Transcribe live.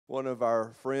one of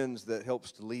our friends that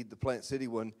helps to lead the Plant City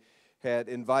one had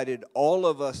invited all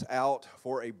of us out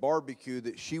for a barbecue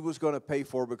that she was going to pay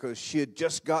for because she had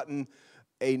just gotten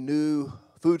a new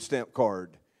food stamp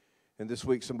card. And this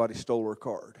week somebody stole her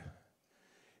card.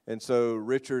 And so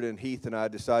Richard and Heath and I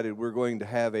decided we're going to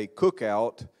have a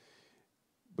cookout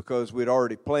because we'd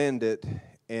already planned it,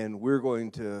 and we're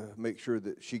going to make sure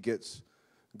that she gets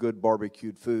good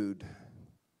barbecued food.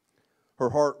 Her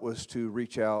heart was to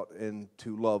reach out and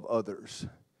to love others.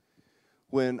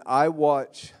 When I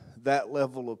watch that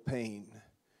level of pain,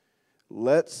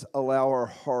 let's allow our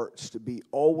hearts to be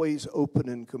always open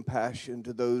in compassion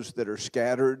to those that are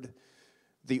scattered,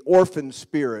 the orphan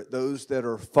spirit, those that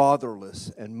are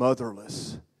fatherless and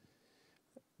motherless.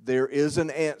 There is an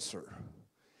answer.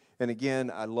 And again,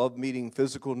 I love meeting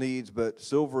physical needs, but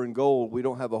silver and gold, we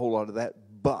don't have a whole lot of that.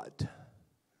 But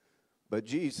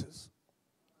Jesus.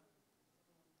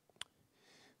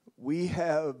 We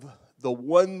have the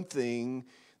one thing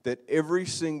that every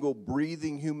single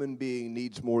breathing human being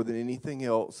needs more than anything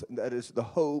else, and that is the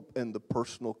hope and the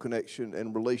personal connection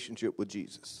and relationship with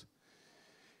Jesus.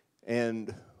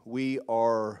 And we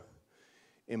are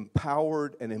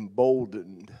empowered and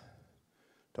emboldened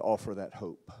to offer that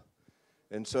hope.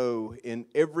 And so in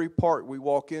every park we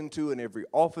walk into, in every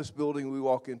office building we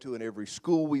walk into, in every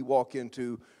school we walk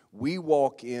into, we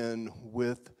walk in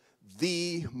with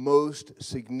the most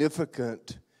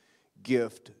significant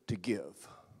gift to give.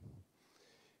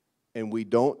 And we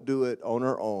don't do it on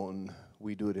our own.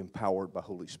 We do it empowered by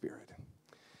Holy Spirit.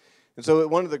 And so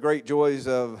one of the great joys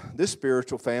of this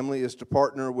spiritual family is to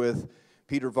partner with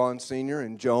Peter Vaughn Sr.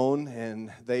 and Joan,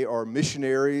 and they are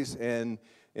missionaries and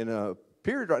in a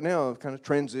period right now of kind of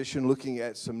transition, looking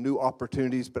at some new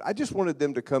opportunities. But I just wanted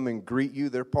them to come and greet you.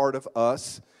 They're part of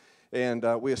us, and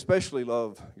we especially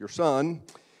love your son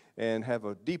and have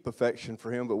a deep affection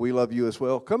for him, but we love you as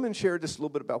well. Come and share just a little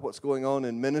bit about what's going on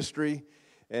in ministry.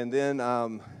 And then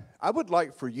I would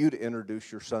like for you to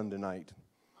introduce your son tonight.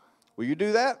 Will you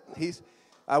do that?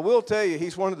 I will tell you,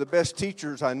 he's one of the best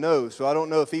teachers I know, so I don't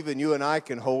know if even you and I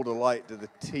can hold a light to the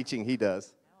teaching he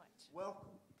does. Welcome.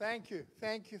 Thank you.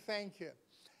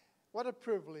 What a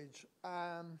privilege.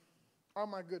 Oh,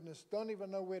 my goodness. Don't even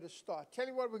know where to start. Tell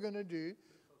you what we're going to do.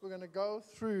 We're going to go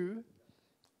through.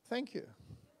 Thank you.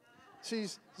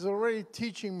 He's already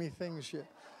teaching me things here.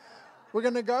 We're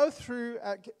going to go through.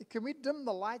 Can we dim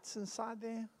the lights inside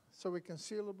there so we can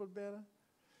see a little bit better?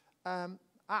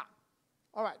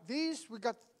 All right. We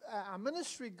got our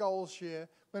ministry goals here.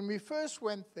 When we first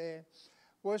went there,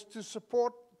 was to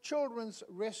support children's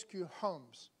rescue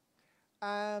homes.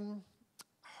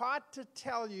 Hard to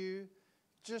tell you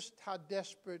just how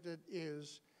desperate it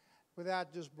is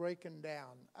without just breaking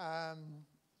down.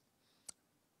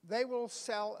 They will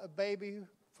sell a baby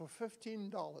for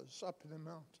 $15 up in the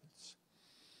mountains.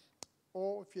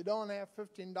 Or if you don't have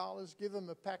 $15, give them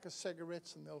a pack of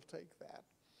cigarettes and they'll take that.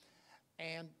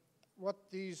 And what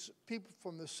these people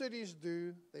from the cities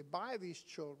do, they buy these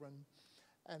children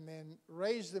and then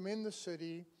raise them in the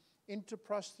city into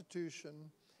prostitution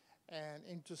and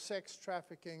into sex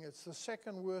trafficking. It's the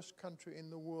second worst country in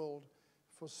the world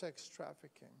for sex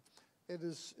trafficking. It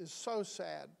is so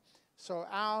sad. So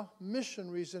our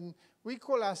missionaries, and we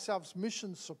call ourselves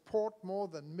mission support more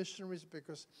than missionaries,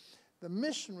 because the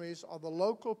missionaries are the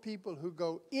local people who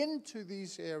go into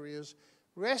these areas,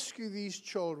 rescue these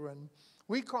children.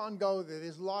 We can't go there.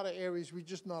 There's a lot of areas we're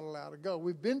just not allowed to go.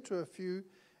 We've been to a few,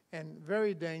 and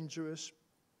very dangerous.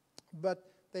 But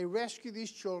they rescue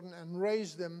these children and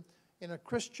raise them in a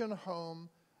Christian home,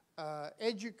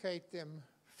 educate them,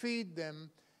 feed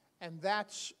them, and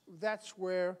that's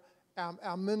where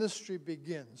our ministry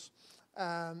begins.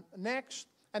 Next,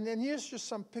 and then here's just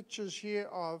some pictures here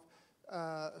of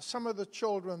some of the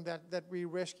children that we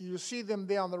rescue. You see them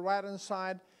there on the right-hand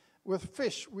side with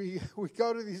fish. We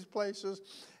go to these places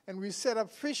and we set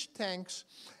up fish tanks,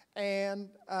 and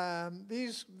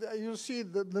you'll see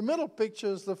the middle picture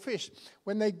is the fish.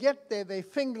 When they get there, their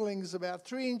fingerlings about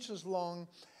 3 inches long,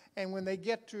 and when they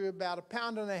get to about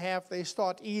 1.5 pounds, they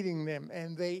start eating them,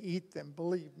 and they eat them,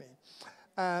 believe me.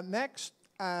 Next,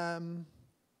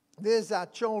 there's our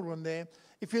children there.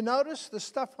 If you notice the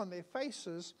stuff on their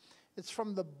faces, it's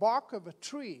from the bark of a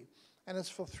tree, and it's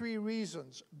for 3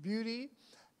 reasons: beauty,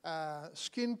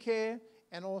 skin care,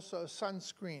 and also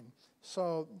sunscreen.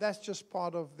 So that's just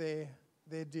part of their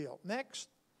deal. Next,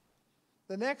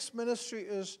 the next ministry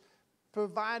is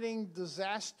providing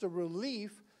disaster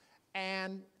relief.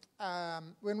 And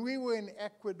when we were in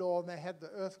Ecuador and they had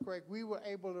the earthquake, we were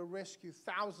able to rescue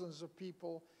thousands of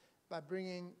people by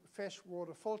bringing fresh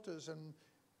water filters. And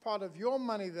part of your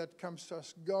money that comes to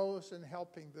us goes in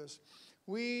helping this.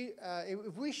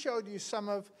 If we showed you some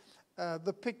of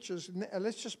the pictures,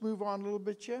 let's just move on a little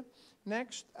bit here.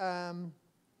 Next,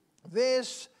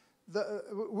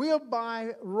 we'll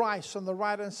buy rice on the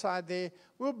right-hand side there.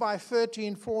 We'll buy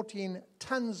 13, 14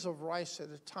 tons of rice at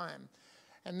a time.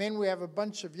 And then we have a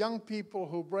bunch of young people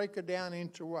who break it down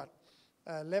into what?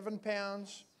 11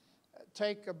 pounds,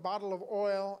 take a bottle of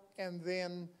oil, and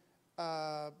then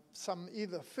some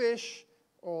either fish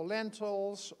or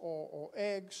lentils or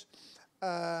eggs,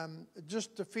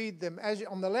 just to feed them.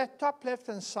 On the top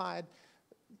left-hand side,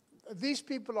 these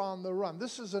people are on the run.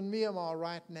 This is in Myanmar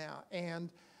right now, and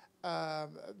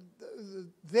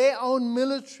their own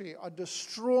military are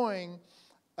destroying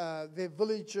their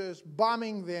villages,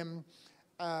 bombing them,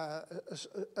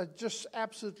 just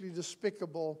absolutely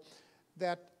despicable.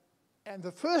 And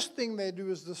the first thing they do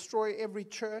is destroy every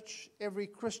church, every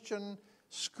Christian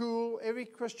school, every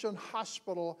Christian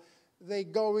hospital. They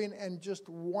go in and just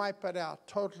wipe it out,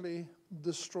 totally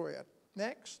destroy it.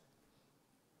 Next.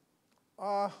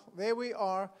 There we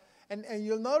are. And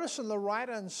you'll notice on the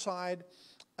right-hand side,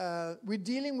 we're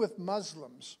dealing with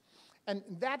Muslims. And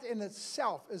that in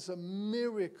itself is a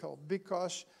miracle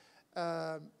because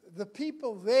the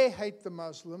people, they hate the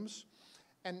Muslims.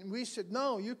 And we said,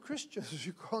 no, you Christians,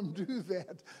 you can't do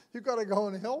that. You've got to go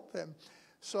and help them.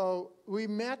 So we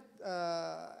met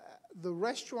the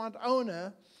restaurant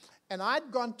owner, and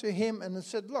I'd gone to him and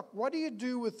said, look, what do you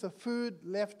do with the food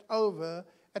left over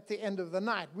at the end of the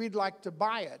night? We'd like to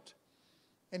buy it.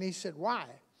 And he said, why?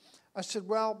 I said,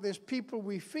 well, there's people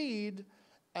we feed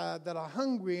that are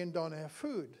hungry and don't have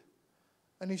food.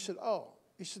 And he said, oh.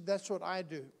 He said, that's what I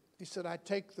do. He said, I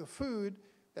take the food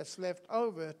that's left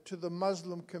over to the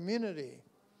Muslim community.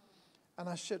 And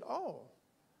I said, oh.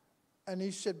 And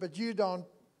he said, but you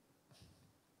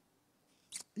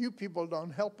people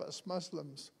don't help us,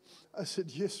 Muslims. I said,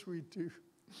 yes, we do.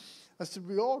 I said,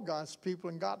 we all God's people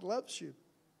and God loves you.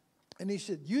 And he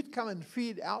said, you'd come and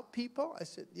feed our people? I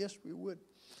said, yes, we would.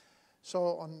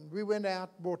 So we went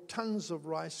out, bought tons of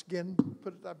rice, again,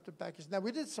 put it up to package. Now,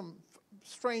 we did some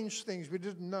strange things we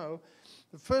didn't know.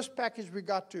 The first package we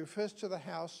got first to the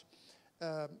house,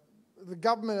 the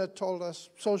government had told us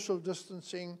social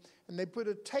distancing, and they put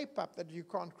a tape up that you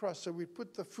can't cross. So we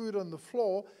put the food on the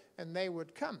floor, and they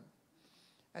would come.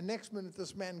 And next minute,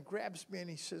 this man grabs me, and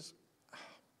he says,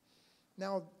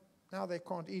 now they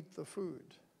can't eat the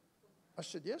food. I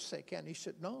said, yes, they can. He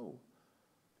said, no.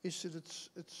 He said,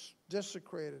 it's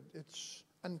desecrated. It's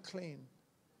unclean.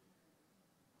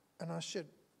 And I said,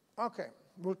 okay,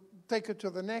 we'll take it to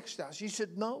the next house. He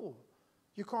said, no,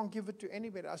 you can't give it to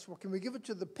anybody. I said, well, can we give it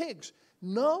to the pigs?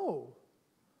 No.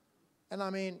 And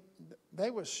I mean, they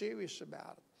were serious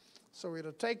about it. So we had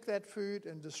to take that food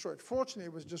and destroy it. Fortunately,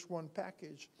 it was just one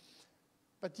package.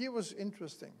 But it was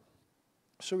interesting.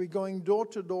 So we're going door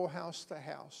to door, house to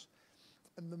house.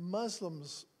 And the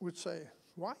Muslims would say,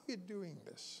 why are you doing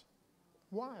this?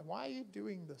 Why? Why are you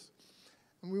doing this?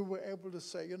 And we were able to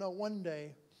say, one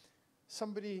day,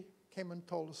 somebody came and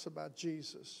told us about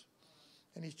Jesus,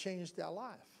 and he changed our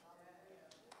life.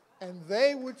 And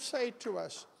they would say to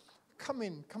us,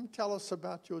 come tell us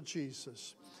about your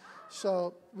Jesus.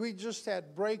 So we just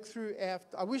had breakthrough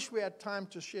after. I wish we had time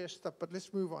to share stuff, but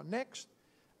let's move on. Next.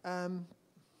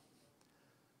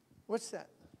 What's that?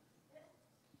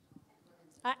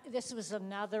 This was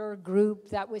another group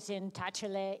that was in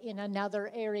Tachele, in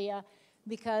another area,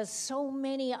 because so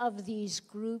many of these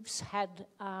groups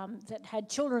that had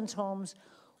children's homes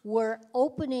were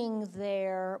opening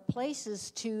their places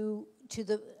to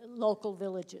the local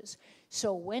villages.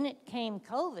 So when it came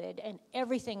COVID and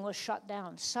everything was shut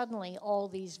down, suddenly all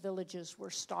these villages were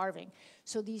starving.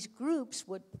 So these groups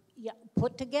would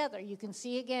put together, you can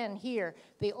see again here,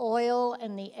 the oil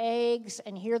and the eggs,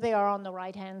 and here they are on the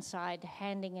right-hand side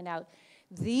handing it out.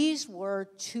 These were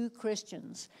two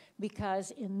Christians,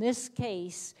 because in this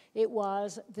case,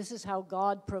 this is how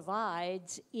God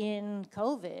provides in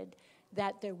COVID,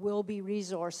 that there will be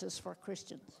resources for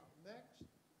Christians. Next.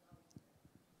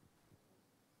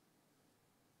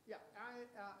 Yeah,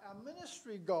 our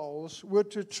ministry goals were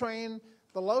to train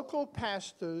the local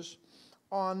pastors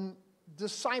on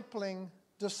discipling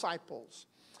disciples.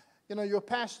 Your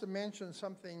pastor mentioned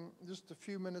something just a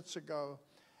few minutes ago,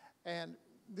 and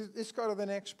let's go to the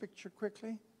next picture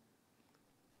quickly.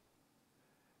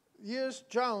 Here's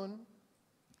Joan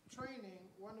training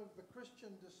one of the Christian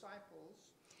disciples.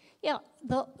 Yeah,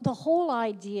 the whole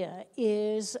idea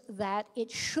is that it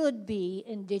should be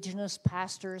indigenous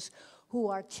pastors who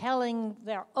are telling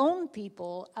their own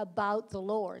people about the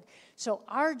Lord. So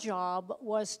our job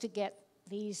was to get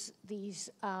these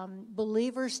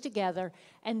believers together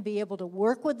and be able to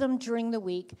work with them during the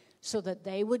week so that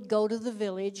they would go to the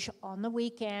village on the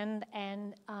weekend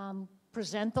and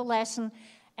present the lesson.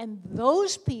 And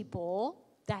those people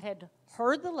that had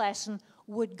heard the lesson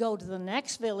would go to the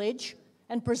next village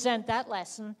and present that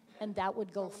lesson, and that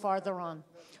would go farther on.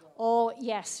 Oh,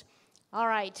 yes. All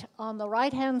right, on the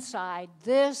right-hand side,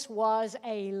 this was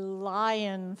a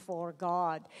lion for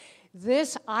God.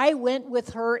 This, I went with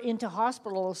her into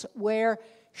hospitals where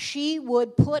she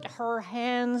would put her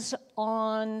hands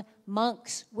on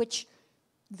monks, which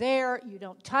there you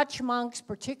don't touch monks,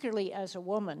 particularly as a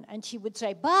woman. And she would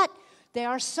say, but they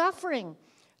are suffering.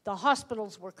 The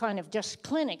hospitals were kind of just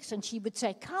clinics, and she would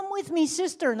say, come with me,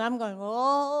 sister. And I'm going,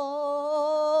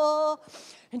 oh.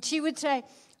 And she would say,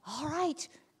 all right,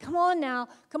 come on now,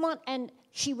 come on. And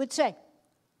she would say,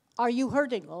 are you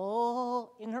hurting?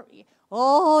 Oh, in her,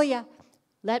 oh, yeah.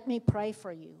 Let me pray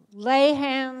for you. Lay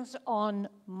hands on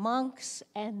monks,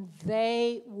 and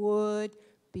they would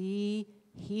be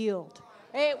healed.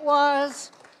 It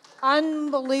was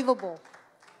unbelievable.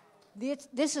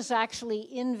 This is actually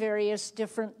in various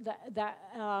different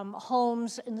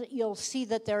homes, and you'll see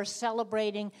that they're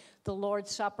celebrating the Lord's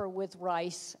Supper with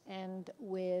rice and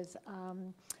with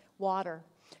water.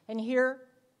 And here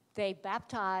they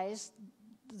baptized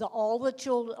all the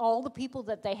children, all the people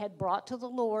that they had brought to the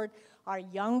Lord, our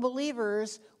young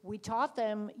believers. We taught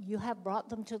them, you have brought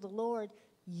them to the Lord,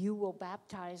 you will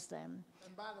baptize them.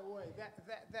 And by the way,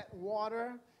 that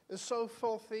water is so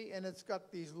filthy, and it's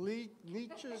got these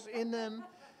leeches in them,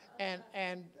 and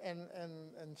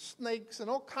snakes and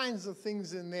all kinds of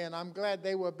things in there. And I'm glad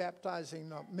they were baptizing,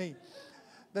 not me.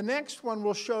 The next one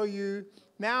will show you.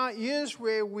 Now, here's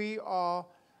where we are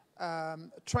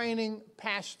training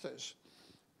pastors.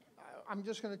 I'm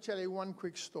just going to tell you one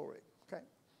quick story. Okay.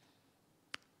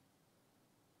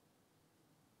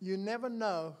 You never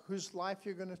know whose life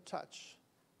you're going to touch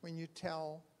when you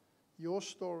tell your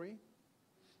story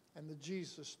and the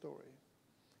Jesus story.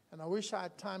 And I wish I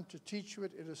had time to teach you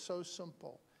it. It is so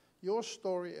simple. Your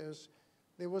story is,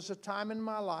 there was a time in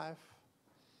my life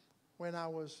when I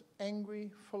was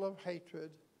angry, full of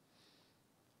hatred,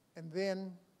 and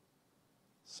then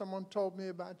someone told me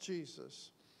about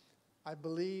Jesus. I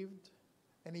believed,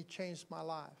 and he changed my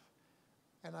life.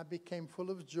 And I became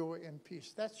full of joy and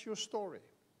peace. That's your story.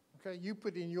 Okay? You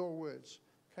put in your words.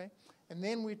 Okay? And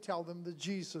then we tell them the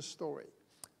Jesus story.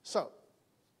 So,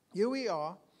 here we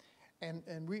are, and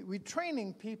we're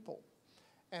training people.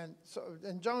 And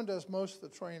Joan does most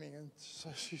of the training. And so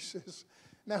she says,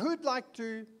 now who'd like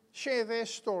to share their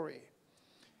story?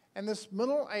 And this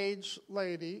middle-aged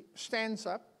lady stands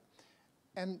up,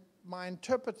 and my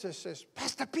interpreter says,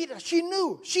 Pastor Peter, she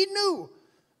knew.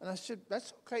 And I said,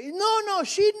 that's okay. No,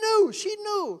 she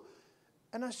knew.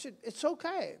 And I said, it's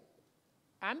okay.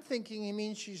 I'm thinking he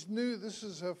means she's new, this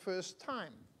is her first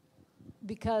time.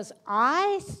 Because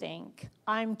I think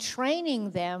I'm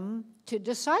training them to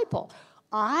disciple.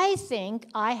 I think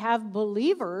I have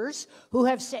believers who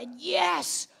have said,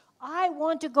 yes, I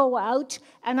want to go out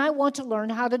and I want to learn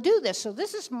how to do this. So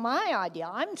this is my idea.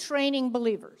 I'm training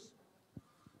believers.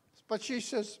 But she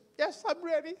says, yes, I'm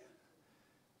ready.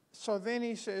 So then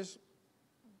he says,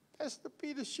 Pastor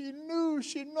Peter, she knew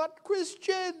she's not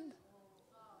Christian.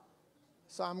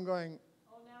 So I'm going,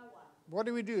 oh, now what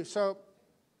do we do? So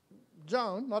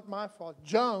Joan, not my fault,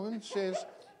 Joan says,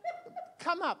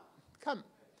 come up.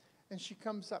 And she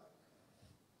comes up.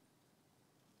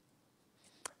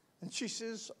 And she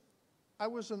says, I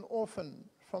was an orphan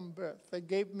from birth. They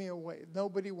gave me away.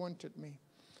 Nobody wanted me.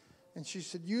 And she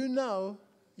said, you know,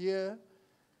 yeah,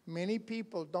 many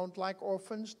people don't like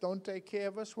orphans, don't take care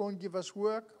of us, won't give us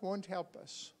work, won't help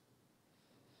us.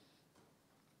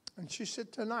 And she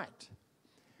said, tonight,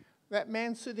 that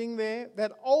man sitting there,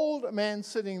 that old man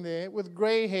sitting there with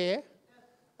gray hair,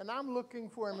 and I'm looking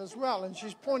for him as well, and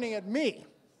she's pointing at me.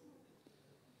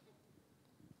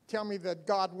 Tell me that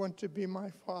God wants to be my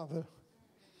father.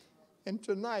 And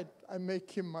tonight, I make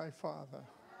him my father.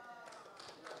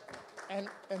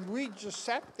 And we just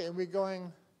sat there, we're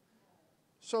going.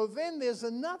 So then there's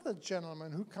another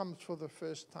gentleman who comes for the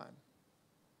first time.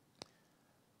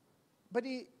 But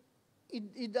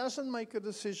he doesn't make a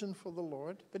decision for the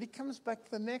Lord, but he comes back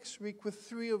the next week with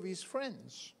 3 of his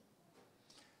friends.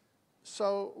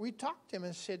 So we talked to him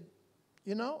and said,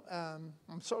 you know,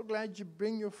 I'm so glad you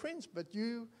bring your friends, but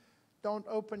you don't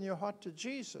open your heart to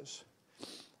Jesus.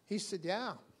 He said,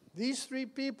 yeah, these 3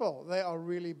 people, they are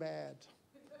really bad.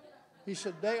 He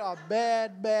said, they are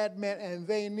bad men, and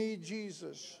they need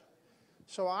Jesus.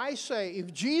 So I say,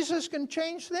 if Jesus can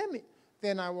change them,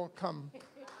 then I will come.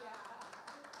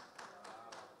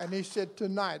 And he said,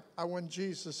 tonight, I want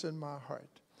Jesus in my heart.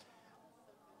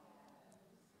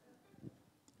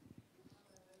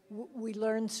 We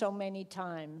learn so many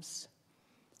times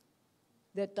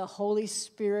that the Holy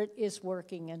Spirit is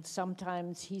working, and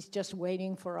sometimes he's just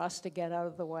waiting for us to get out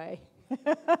of the way.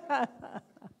 But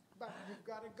you've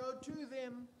got to go to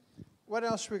them. What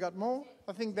else we got? More?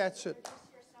 I think that's it.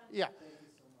 Yeah.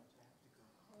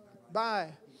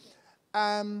 Bye.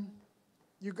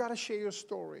 You've got to share your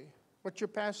story. What your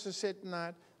pastor said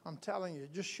tonight, I'm telling you,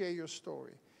 just share your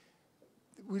story.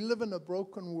 We live in a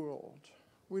broken world.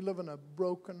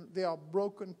 There are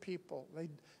broken people.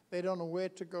 They don't know where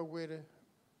to go, where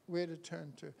to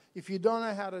turn to. If you don't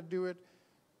know how to do it,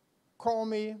 call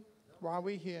me while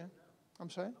we're here. I'm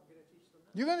sorry?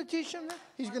 You're going to teach him now?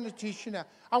 He's going to teach you now.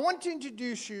 I want to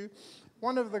introduce you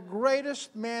one of the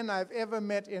greatest men I've ever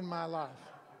met in my life.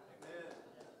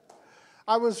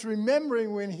 I was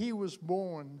remembering when he was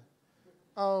born.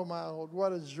 Oh, my Lord,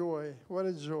 what a joy,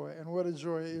 and what a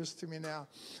joy it is to me now.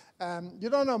 You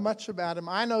don't know much about him.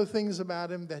 I know things about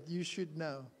him that you should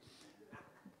know.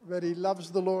 But he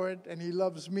loves the Lord, and he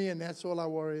loves me, and that's all I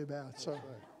worry about. So,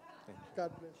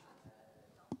 God bless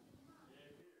you.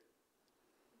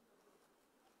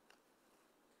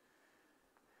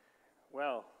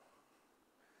 Well,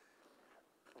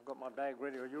 I've got my bag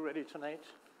ready. Are you ready tonight?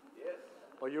 Yes.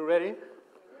 Are you ready? Ready.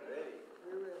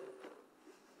 We're ready.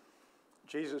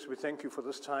 Jesus, we thank you for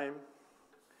this time.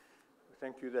 We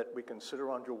thank you that we can sit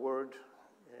around your word.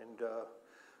 And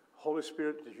Holy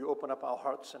Spirit, that you open up our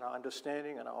hearts and our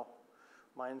understanding and our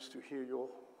minds to hear your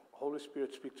Holy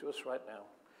Spirit speak to us right now.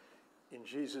 In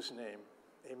Jesus' name,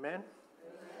 amen?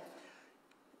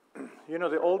 Amen. You know,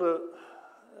 the older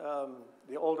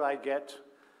I get,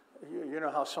 you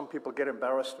know how some people get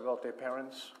embarrassed about their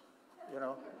parents, you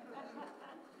know?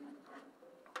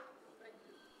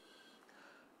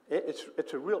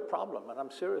 It's a real problem, and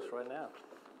I'm serious right now.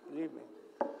 Believe me.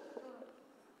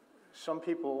 Some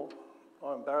people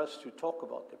are embarrassed to talk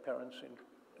about their parents and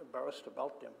embarrassed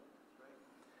about them.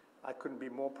 I couldn't be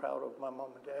more proud of my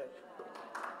mom and dad.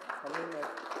 I mean that.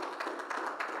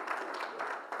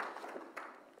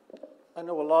 I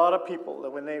know a lot of people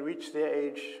that when they reach their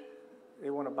age, they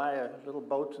want to buy a little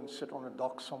boat and sit on a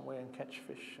dock somewhere and catch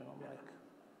fish. And I'm like,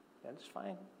 that's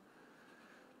fine.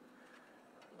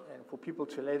 And for people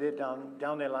to lay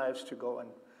down their lives to go and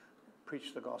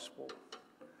preach the gospel,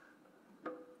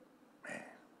 man,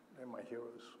 they're my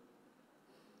heroes.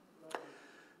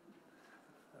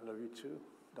 I love you too.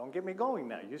 Don't get me going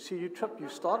now. You see, you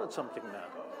started something now.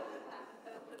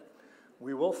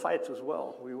 We will fight as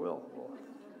well. We will.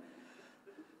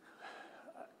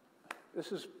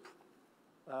 This is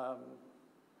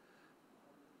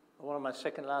one of my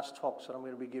second last talks that I'm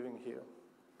going to be giving here.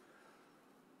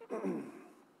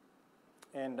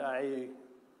 And I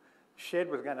shared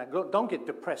with Guy, don't get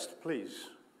depressed, please.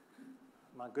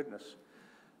 My goodness.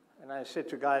 And I said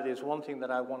to Guy, there's one thing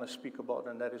that I want to speak about,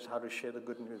 and that is how to share the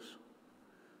good news.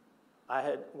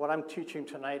 What I'm teaching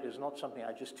tonight is not something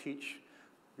I just teach.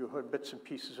 You heard bits and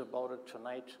pieces about it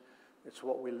tonight. It's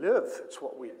what we live. It's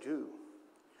what we do.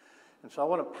 And so I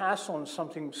want to pass on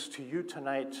something to you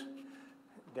tonight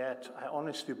that I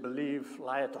honestly believe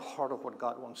lie at the heart of what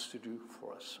God wants to do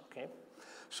for us, okay?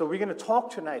 So we're going to talk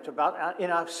tonight about, in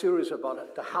our series about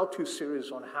it, the how-to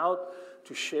series on how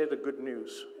to share the good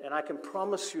news. And I can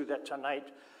promise you that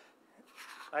tonight,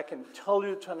 I can tell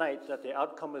you tonight that the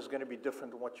outcome is going to be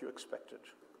different than what you expected.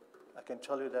 I can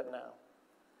tell you that now.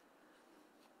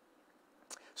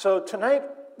 So tonight,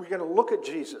 we're going to look at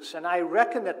Jesus. And I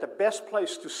reckon that the best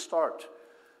place to start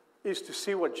is to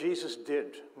see what Jesus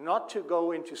did, not to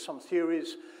go into some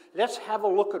theories. Let's have a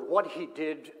look at what he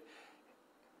did,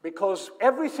 because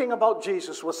everything about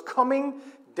Jesus was coming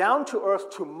down to earth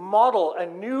to model a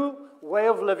new way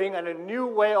of living and a new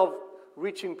way of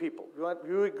reaching people.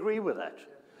 You agree with that?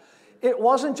 It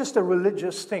wasn't just a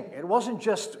religious thing. It wasn't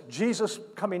just Jesus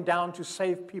coming down to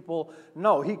save people.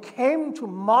 No, he came to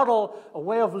model a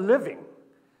way of living.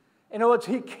 In other words,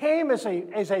 he came as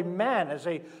a man, as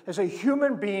a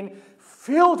human being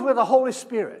filled with the Holy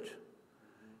Spirit,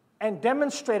 and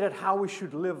demonstrated how we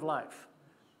should live life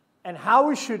and how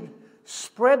we should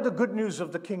spread the good news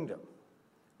of the kingdom.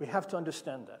 We have to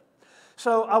understand that.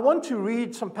 So I want to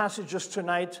read some passages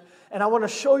tonight, and I want to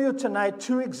show you tonight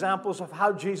two examples of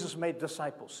how Jesus made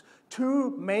disciples.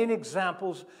 Two main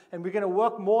examples, and we're going to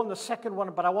work more on the second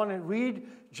one, but I want to read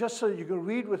just so you can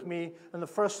read with me in the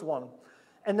first one.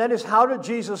 And that is how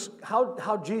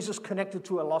Jesus connected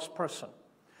to a lost person.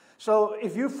 So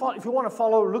if you want to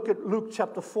follow, look at Luke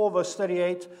chapter 4, verse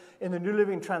 38 in the New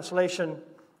Living Translation.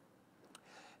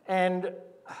 And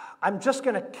I'm just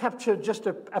going to capture just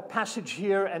a passage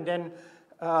here, and then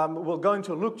we'll go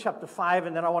into Luke chapter 5,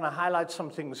 and then I want to highlight some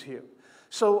things here.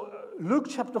 So Luke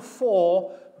chapter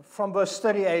 4, from verse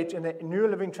 38 in the New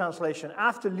Living Translation.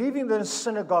 After leaving the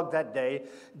synagogue that day,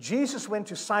 Jesus went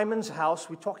to Simon's house.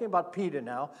 We're talking about Peter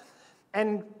now.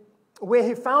 And where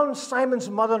he found Simon's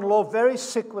mother-in-law very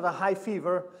sick with a high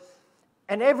fever,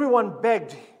 and everyone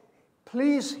begged,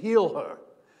 please heal her.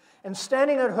 And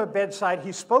standing at her bedside,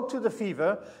 he spoke to the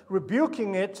fever,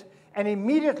 rebuking it, and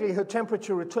immediately her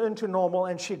temperature returned to normal,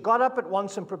 and she got up at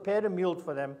once and prepared a meal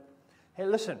for them. Hey,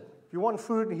 listen, if you want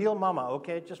food, heal Mama,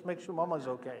 okay? Just make sure Mama's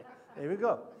okay. There we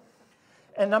go.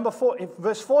 And number 4,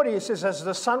 verse 40, it says, as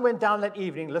the sun went down that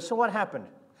evening, listen what happened.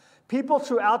 People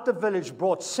throughout the village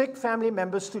brought sick family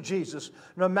members to Jesus.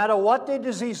 No matter what their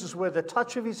diseases were, the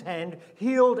touch of his hand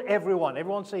healed everyone.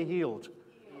 Everyone say healed.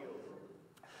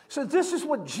 So this is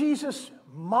what Jesus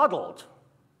modeled.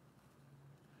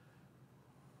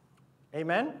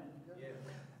 Amen? Yes.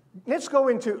 Let's go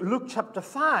into Luke chapter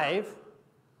 5,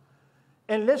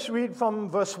 and let's read from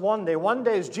verse 1 there. One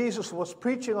day as Jesus was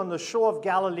preaching on the shore of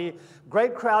Galilee,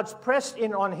 great crowds pressed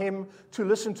in on him to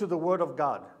listen to the word of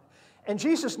God. And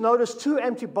Jesus noticed 2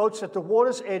 empty boats at the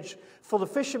water's edge, for the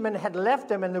fishermen had left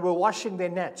them and they were washing their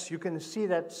nets. You can see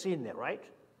that scene there, right?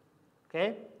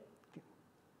 Okay?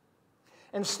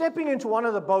 And stepping into one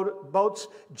of the boats,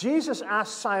 Jesus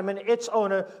asked Simon, its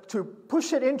owner, to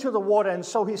push it into the water. And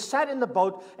so he sat in the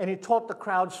boat and he taught the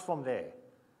crowds from there.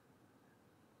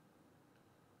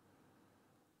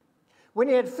 When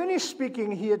he had finished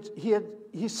speaking,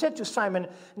 he said to Simon,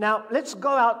 now let's go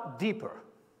out deeper.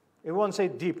 Everyone say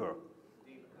deeper.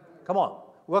 Come on,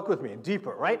 work with me.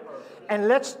 Deeper, right? And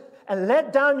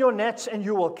let down your nets and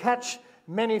you will catch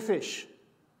many fish.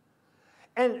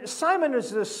 And Simon is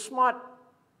the smart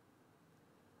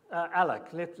Alec,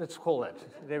 let's call it.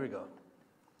 There we go.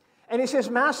 And he says,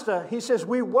 Master, he says,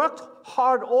 we worked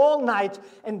hard all night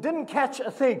and didn't catch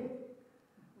a thing.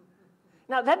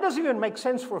 Now, that doesn't even make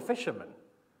sense for a fisherman.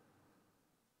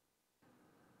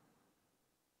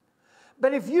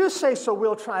 But if you say so,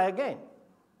 we'll try again.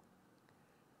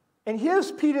 And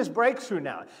here's Peter's breakthrough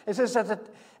now. It says that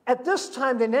at this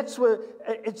time the nets were,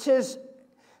 it says,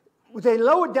 they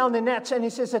lowered down the nets, and he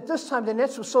says at this time the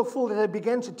nets were so full that they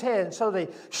began to tear, and so they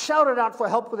shouted out for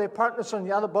help with their partners on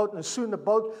the other boat, and soon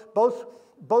both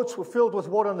boats were filled with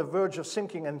water on the verge of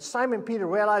sinking. And Simon Peter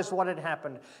realized what had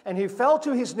happened, and he fell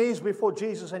to his knees before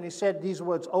Jesus, and he said these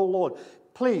words, "Oh Lord,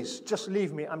 please just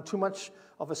leave me. I'm too much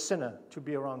of a sinner to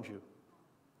be around you."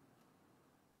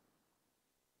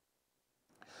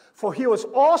 For he was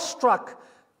awestruck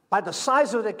by the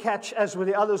size of the catch, as were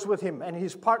the others with him. And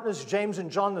his partners, James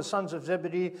and John, the sons of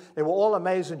Zebedee, they were all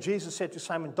amazed. And Jesus said to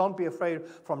Simon, don't be afraid.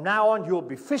 From now on, you'll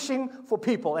be fishing for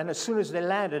people. And as soon as they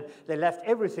landed, they left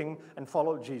everything and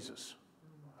followed Jesus.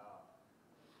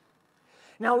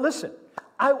 Now listen,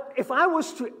 if I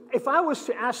was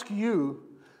to ask you,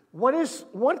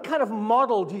 what kind of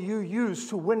model do you use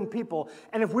to win people?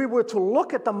 And if we were to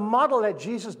look at the model that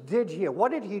Jesus did here,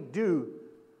 what did he do?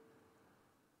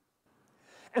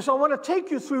 And so I want to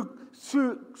take you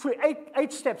through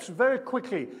eight steps very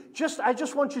quickly. I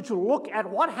just want you to look at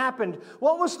what happened.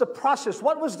 What was the process?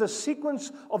 What was the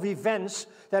sequence of events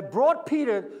that brought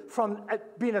Peter from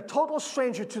being a total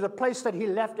stranger to the place that he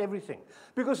left everything?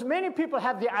 Because many people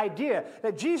have the idea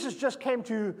that Jesus just came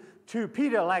to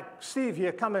Peter like, Steve,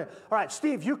 here, come in. All right,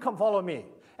 Steve, you come follow me.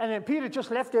 And then Peter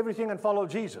just left everything and followed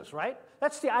Jesus, right?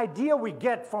 That's the idea we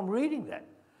get from reading that.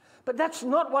 But that's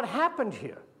not what happened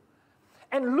here.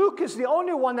 And Luke is the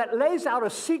only one that lays out a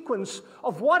sequence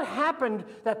of what happened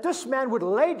that this man would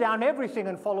lay down everything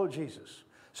and follow Jesus.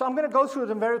 So I'm going to go through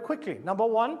them very quickly. Number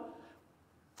one,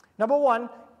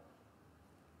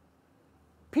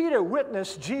 Peter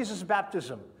witnessed Jesus'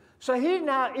 baptism. So he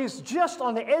now is just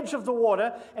on the edge of the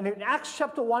water. And in Acts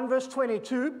chapter 1, verse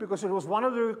 22, because it was one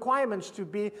of the requirements to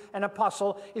be an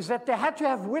apostle, is that they had to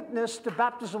have witnessed the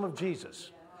baptism of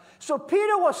Jesus. So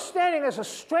Peter was standing as a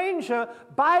stranger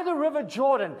by the river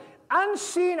Jordan,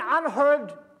 unseen,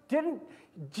 unheard.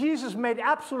 Jesus made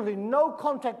absolutely no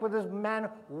contact with this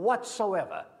man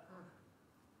whatsoever.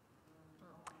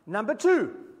 Number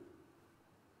two,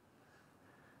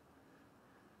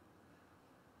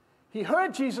 he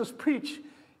heard Jesus preach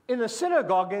in the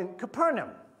synagogue in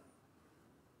Capernaum.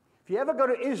 If you ever go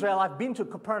to Israel, I've been to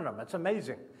Capernaum. It's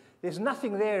amazing. There's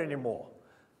nothing there anymore.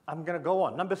 I'm going to go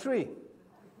on. Number three,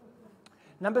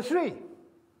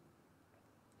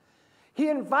 he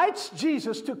invites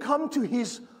Jesus to come to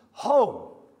his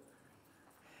home.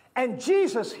 And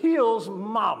Jesus heals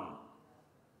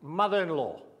mother-in-law.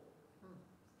 All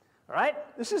right?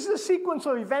 This is the sequence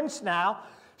of events now.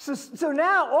 So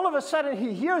now, all of a sudden,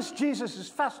 he hears Jesus is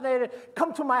fascinated.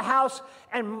 Come to my house,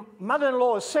 and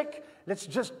mother-in-law is sick.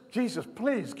 Jesus,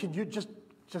 please, can you just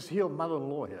heal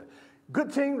mother-in-law here?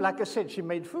 Good thing, like I said, she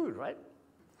made food, right?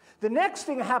 The next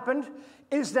thing happened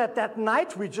is that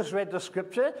night, we just read the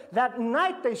scripture, that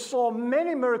night they saw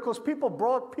many miracles. People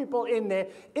brought people in there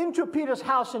into Peter's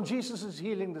house, and Jesus is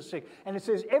healing the sick. And it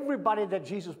says everybody that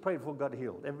Jesus prayed for got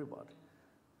healed, everybody.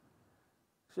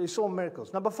 So he saw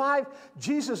miracles. Number 5,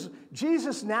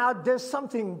 Jesus now does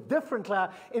something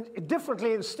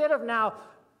differently. Instead of now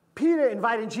Peter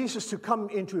inviting Jesus to come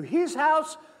into his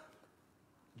house,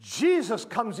 Jesus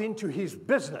comes into his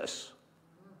business.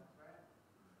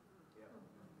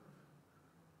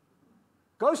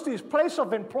 Goes to his place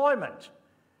of employment.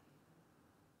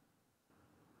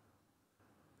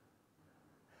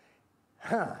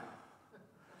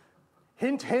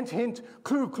 Hint, hint, hint,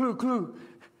 clue, clue, clue.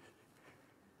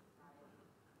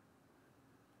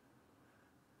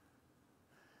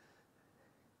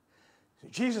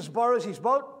 Jesus borrows his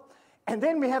boat, and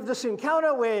then we have this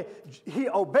encounter where he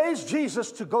obeys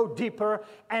Jesus to go deeper,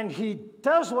 and he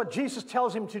does what Jesus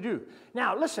tells him to do.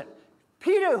 Now, listen,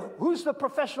 Peter, who's the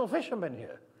professional fisherman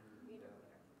here?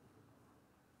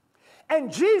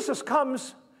 And Jesus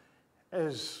comes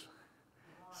as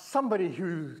somebody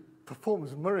who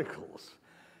performs miracles.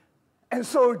 And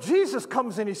so Jesus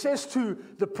comes and he says to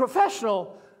the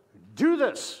professional, do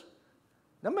this.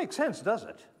 That makes sense, does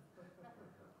it?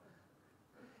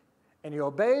 And he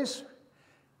obeys,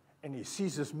 and he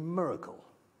sees this miracle.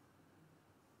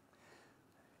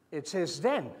 It says,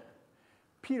 then,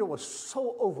 Peter was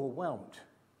so overwhelmed.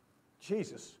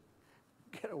 Jesus,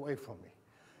 get away from me.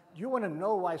 Do you want to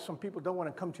know why some people don't want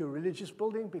to come to a religious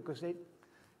building? Because they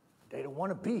don't want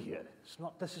to be here.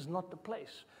 This is not the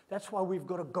place. That's why we've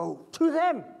got to go to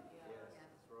them.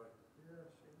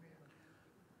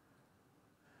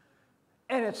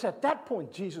 And it's at that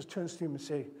point Jesus turns to him and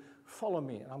says, follow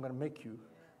me, and I'm going to make you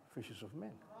fishers of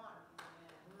men.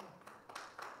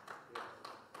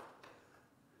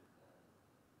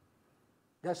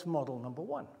 That's model number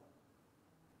 1.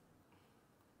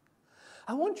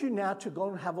 I want you now to go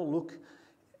and have a look,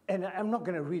 and I'm not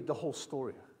going to read the whole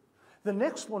story. The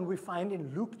next one we find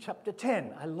in Luke chapter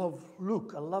 10. I love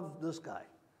Luke. I love this guy.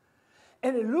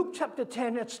 And in Luke chapter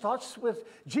 10, it starts with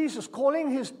Jesus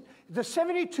calling the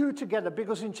 72 together,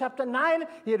 because in chapter 9,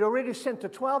 he had already sent the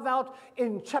 12 out.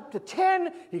 In chapter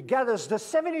 10, he gathers the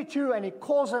 72 and he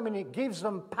calls them and he gives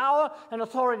them power and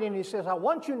authority. And he says, I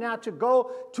want you now to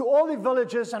go to all the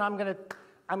villages, and I'm going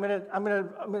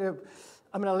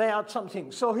to lay out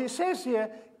something. So he says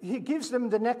here, he gives them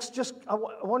the next,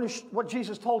 what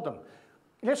Jesus told them.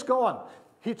 Let's go on.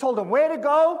 He told them where to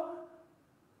go.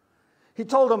 He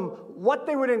told them what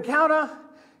they would encounter.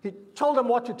 He told them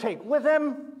what to take with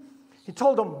them. He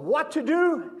told them what to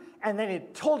do. And then he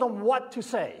told them what to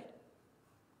say.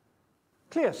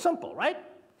 Clear, simple, right?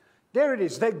 There it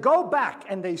is. They go back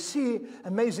and they see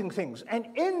amazing things. And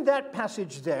in that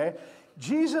passage there,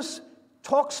 Jesus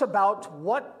talks about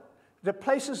what the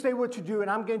places they were to do, and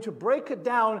I'm going to break it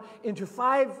down into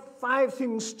five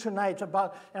things tonight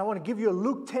about, and I want to give you a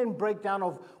Luke 10 breakdown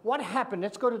of what happened.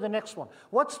 Let's go to the next one.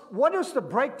 What is the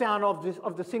breakdown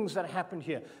of the things that happened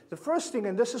here? The first thing,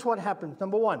 and this is what happened,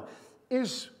 number 1,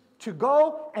 is to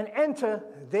go and enter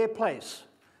their place.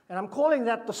 And I'm calling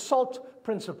that the SALT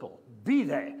principle. Be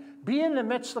there. Be in the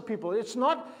midst of people. It's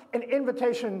not an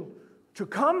invitation to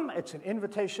come, it's an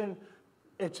invitation.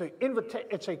 It's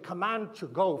a command to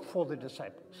go for the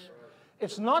disciples.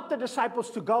 It's not the disciples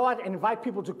to go out and invite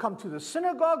people to come to the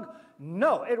synagogue.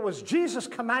 No, it was Jesus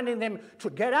commanding them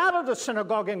to get out of the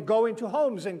synagogue and go into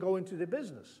homes and go into their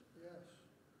business. Yes.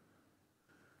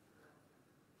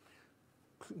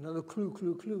 Another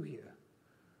clue here.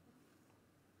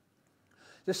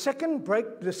 The second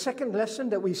lesson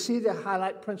that we see, the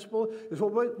highlight principle, is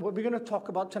what we're going to talk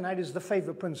about tonight is the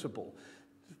favor principle.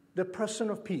 The person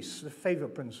of peace, the favor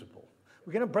principle.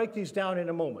 We're going to break these down in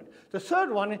a moment. The third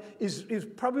one is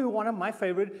probably one of my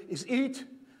favorite, is eat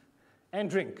and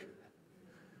drink.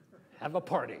 Have a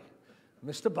party.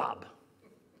 Mr. Bob.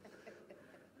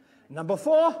 Number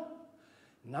four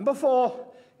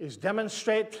is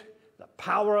demonstrate the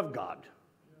power of God.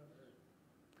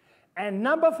 And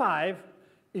number 5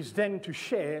 is then to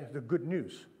share the good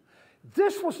news.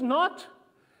 This was not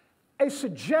a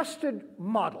suggested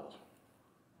model.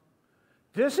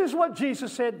 This is what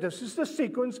Jesus said. This is the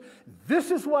sequence.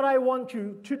 This is what I want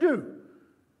you to do.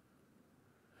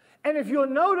 And if you'll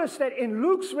notice that in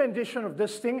Luke's rendition of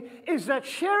this thing is that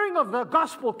sharing of the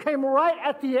gospel came right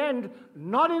at the end,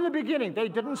 not in the beginning. They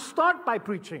didn't start by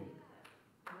preaching.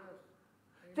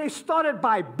 They started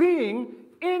by being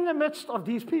in the midst of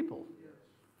these people.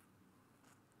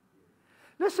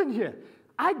 Listen here.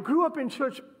 I grew up in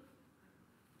church.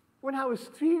 When I was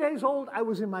 3 days old, I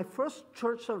was in my first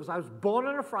church service. I was born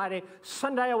on a Friday.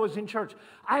 Sunday, I was in church.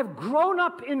 I have grown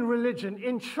up in religion,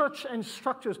 in church and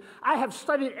structures. I have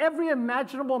studied every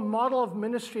imaginable model of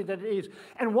ministry that it is.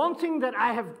 And one thing that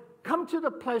I have come to the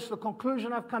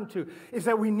conclusion I've come to, is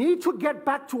that we need to get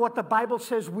back to what the Bible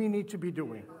says we need to be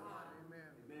doing.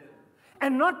 Amen.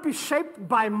 And not be shaped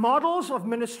by models of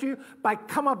ministry, by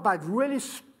really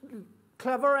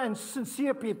clever and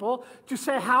sincere people to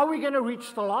say, how are we going to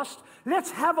reach the lost? Let's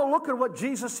have a look at what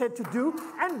Jesus said to do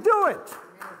and do it.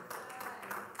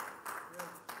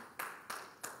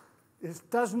 It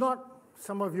does not,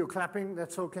 some of you clapping,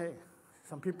 that's okay.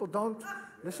 Some people don't.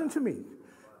 Listen to me.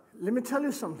 Let me tell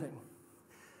you something.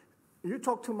 You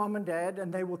talk to mom and dad,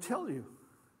 and they will tell you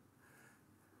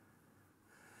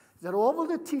that all of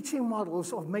the teaching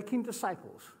models of making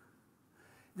disciples,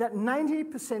 that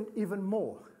 90%, even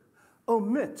more,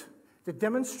 omit the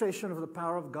demonstration of the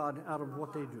power of God out of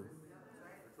what they do.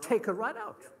 Take it right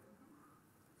out.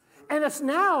 And it's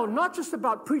now not just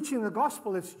about preaching the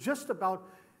gospel, it's just about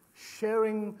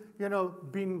sharing,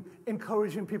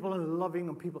 encouraging people and loving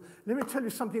on people. Let me tell you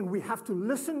something. We have to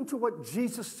listen to what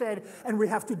Jesus said, and we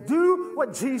have to do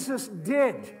what Jesus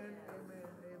did.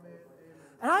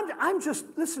 And I'm just,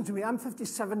 listen to me, I'm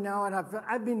 57 now, and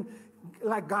I've been,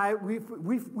 like Guy,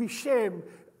 we share,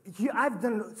 I've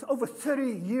done over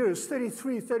 30 years,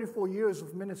 33, 34 years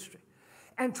of ministry.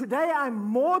 And today I'm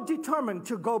more determined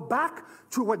to go back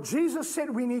to what Jesus said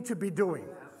we need to be doing.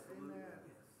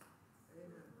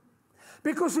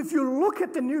 Because if you look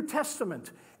at the New Testament,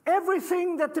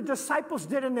 everything that the disciples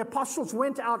did and the apostles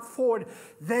went out forward,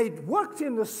 they worked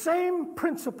in the same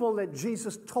principle that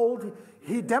Jesus told,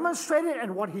 he demonstrated,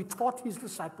 and what he taught his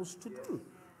disciples to do.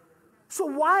 So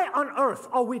why on earth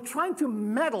are we trying to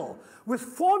meddle with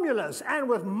formulas and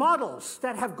with models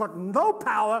that have got no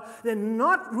power? They're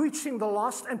not reaching the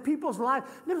lost and people's lives.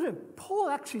 Listen, Paul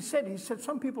actually said, he said,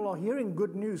 some people are hearing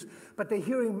good news, but they're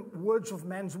hearing words of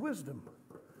man's wisdom.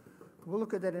 We'll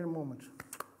look at that in a moment.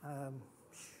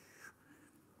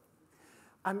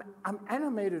 I'm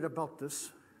animated about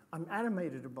this.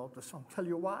 I'll tell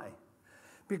you why.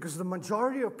 Because the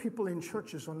majority of people in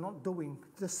churches are not doing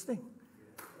this thing.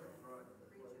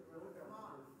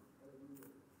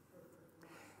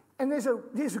 And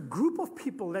there's a group of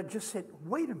people that just said,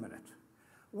 wait a minute.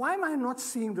 Why am I not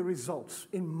seeing the results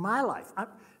in my life?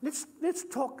 Let's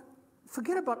talk,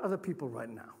 forget about other people right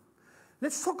now.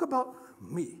 Let's talk about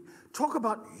me. Talk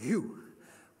about you.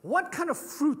 What kind of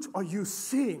fruit are you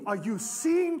seeing? Are you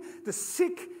seeing the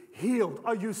sick healed?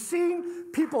 Are you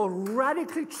seeing people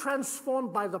radically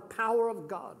transformed by the power of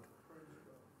God?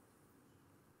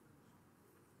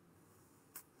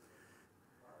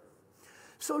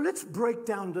 So let's break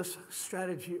down this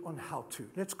strategy on how to.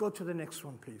 Let's go to the next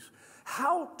one, please.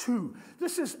 How to.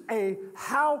 This is a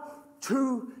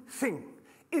how-to thing.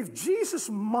 If Jesus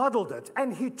modeled it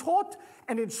and he taught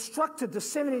and instructed the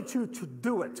 72 to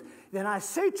do it, then I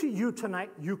say to you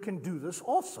tonight, you can do this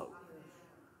also.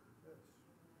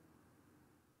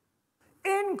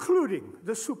 Including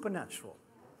the supernatural.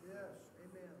 Yes,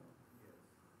 amen.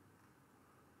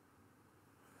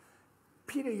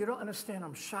 Peter, you don't understand.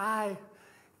 I'm shy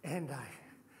and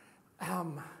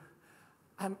I'm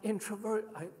introvert.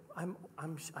 I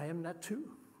am that too.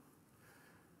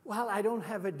 Well, I don't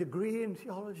have a degree in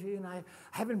theology, and I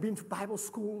haven't been to Bible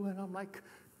school, and I'm like,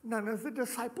 none of the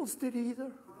disciples did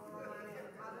either.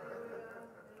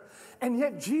 And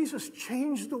yet Jesus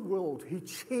changed the world. He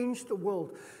changed the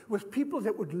world with people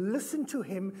that would listen to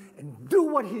him and do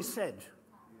what he said.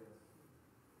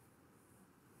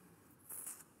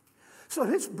 So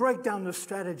let's break down the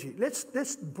strategy.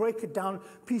 Let's break it down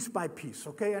piece by piece,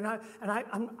 okay?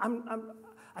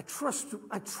 I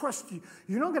trust you.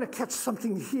 You're not going to catch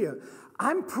something here.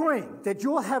 I'm praying that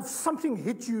you'll have something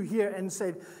hit you here and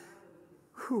say,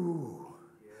 "Whew,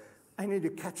 I need to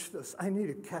catch this. I need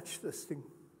to catch this thing.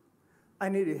 I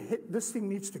need to hit. This thing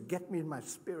needs to get me in my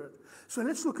spirit." So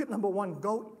let's look at number one.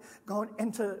 Go and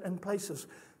enter in places.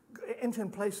 Enter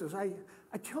in places. I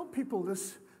tell people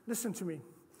this. Listen to me.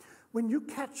 When you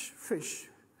catch fish,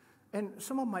 and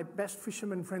some of my best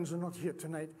fishermen friends are not here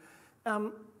tonight.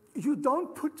 You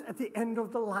don't put at the end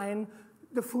of the line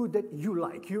the food that you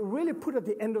like. You really put at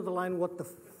the end of the line what the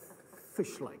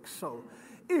fish likes. So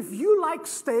if you like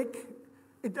steak,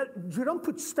 you don't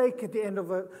put steak at the end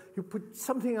of you put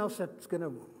something else that's going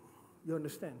to, you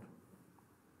understand?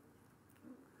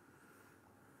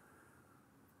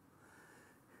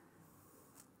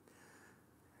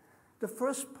 The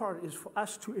first part is for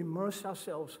us to immerse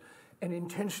ourselves and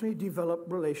intentionally develop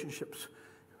relationships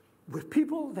with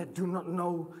people that do not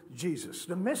know Jesus.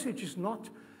 The message is not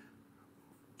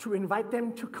to invite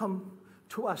them to come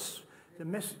to us.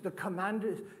 The command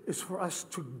is for us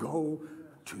to go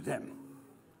to them.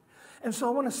 And so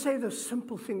I want to say the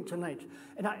simple thing tonight,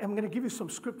 and I'm going to give you some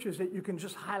scriptures that you can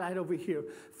just highlight over here.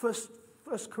 First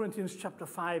Corinthians chapter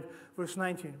 5, verse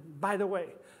 19. By the way,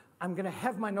 I'm going to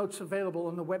have my notes available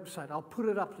on the website. I'll put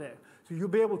it up there. So you'll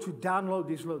be able to download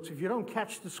these notes. If you don't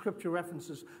catch the scripture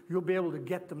references, you'll be able to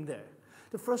get them there.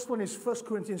 The first one is 1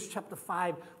 Corinthians chapter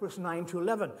 5, verse 9 to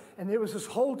 11. And there was this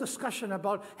whole discussion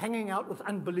about hanging out with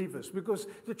unbelievers, because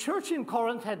the church in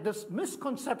Corinth had this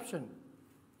misconception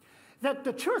that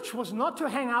the church was not to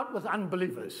hang out with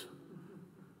unbelievers.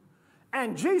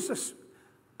 And Jesus,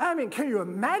 I mean, can you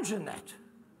imagine that?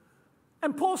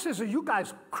 And Paul says, are you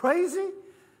guys crazy?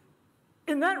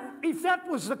 If that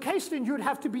was the case, then you'd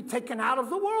have to be taken out of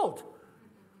the world.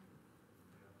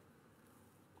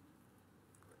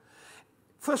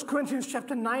 1 Corinthians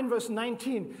chapter 9, verse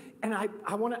 19. And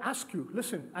I want to ask you,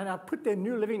 listen, and I put the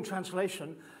New Living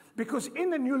Translation, because in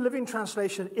the New Living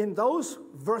Translation, in those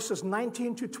verses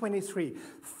 19 to 23,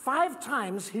 5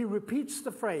 times he repeats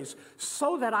the phrase,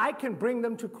 so that I can bring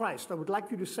them to Christ. I would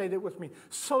like you to say that with me.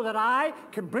 So that I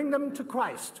can bring them to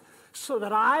Christ. So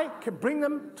that I can bring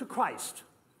them to Christ.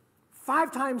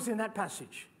 5 times in that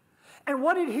passage. And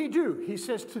what did he do? He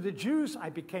says, to the Jews, I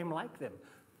became like them,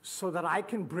 so that I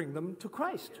can bring them to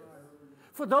Christ.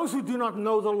 For those who do not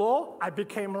know the law, I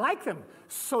became like them,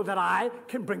 so that I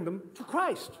can bring them to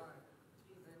Christ.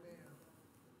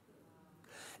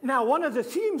 Now, one of the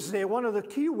themes there, one of the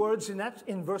key words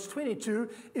in verse 22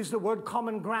 is the word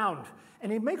common ground.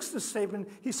 And he makes the statement,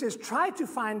 he says, try to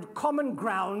find common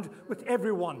ground with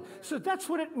everyone. So that's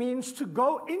what it means to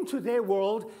go into their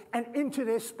world and into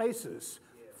their spaces.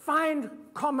 Find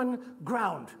common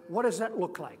ground. What does that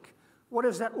look like? What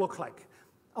does that look like?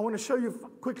 I want to show you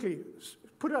quickly.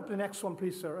 Put up the next one,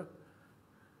 please, Sarah.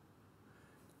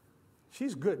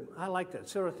 She's good. I like that.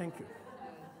 Sarah, thank you.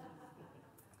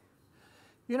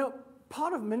 You know,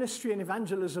 part of ministry and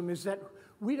evangelism is that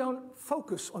we don't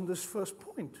focus on this first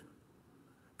point,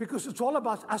 because it's all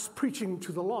about us preaching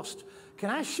to the lost. Can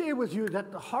I share with you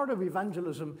that the heart of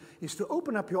evangelism is to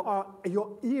open up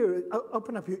your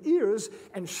ears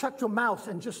and shut your mouth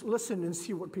and just listen and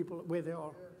see where they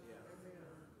are.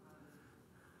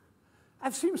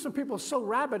 I've seen some people so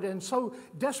rabid and so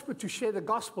desperate to share the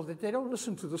gospel that they don't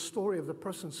listen to the story of the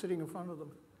person sitting in front of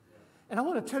them. And I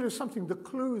want to tell you something. The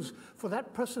clues for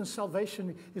that person's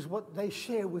salvation is what they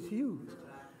share with you.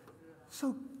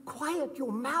 So quiet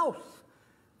your mouth.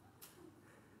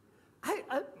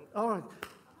 All right.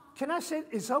 Can I say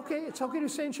it's okay? It's okay to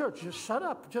say in church, just shut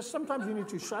up. Just sometimes you need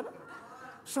to shut up.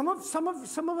 Some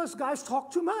of us guys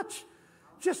talk too much.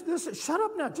 Just listen. Shut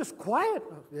up now. Just quiet.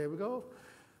 Oh, there we go.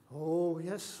 Oh,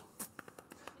 yes.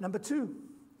 Number 2,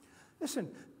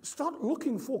 listen, start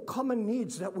looking for common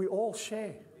needs that we all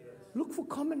share. Look for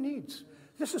common needs.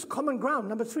 This is common ground.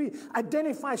 Number 3,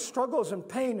 identify struggles and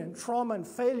pain and trauma and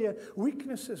failure,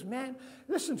 weaknesses. Man,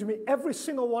 listen to me. Every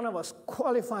single one of us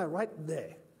qualify right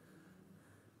there.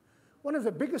 One of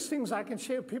the biggest things I can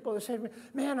share with people, they say to me,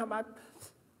 man,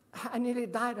 I nearly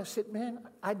died. I said, man,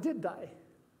 I did die.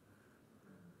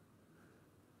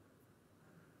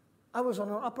 I was on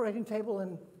an operating table,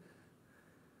 and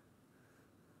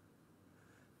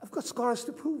I've got scars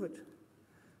to prove it.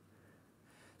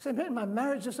 I said, man, my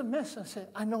marriage is a mess. I said,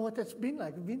 I know what that's been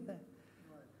like. I've been there.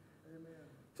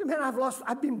 I said, man,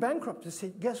 I've been bankrupt. I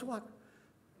said, guess what?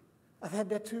 I've had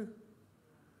that too.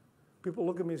 People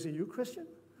look at me and say, you Christian?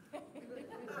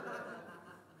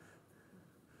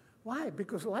 Why?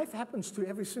 Because life happens to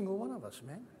every single one of us,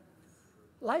 man.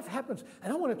 Life happens.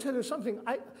 And I want to tell you something.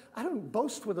 I don't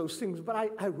boast with those things, but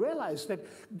I realize that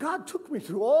God took me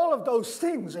through all of those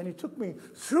things, and he took me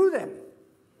through them.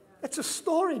 It's a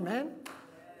story, man.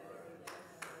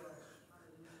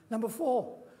 Number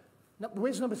 4.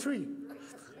 Where's number 3?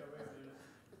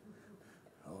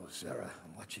 Oh, Sarah,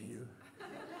 I'm watching you.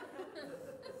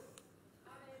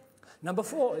 Number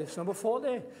 4. It's number 4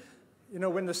 there. You know,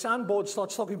 when the soundboard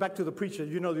starts talking back to the preacher,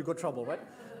 you know you've got trouble, right?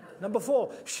 Number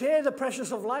 4, share the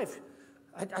pressures of life.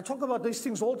 I talk about these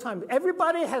things all the time.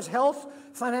 Everybody has health,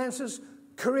 finances,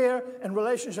 career, and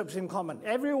relationships in common.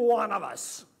 Every one of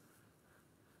us.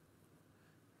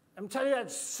 I'm telling you,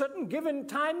 at certain given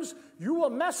times, you will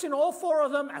mess in all 4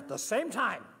 of them at the same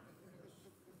time.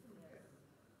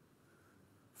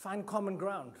 Find common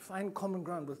ground. Find common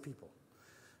ground with people.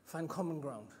 Find common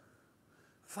ground.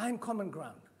 Find common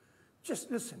ground.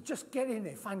 Just listen, just get in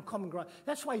there, find common ground.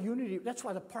 That's why unity, that's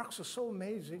why the parks are so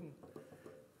amazing.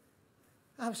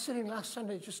 I was sitting last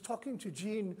Sunday just talking to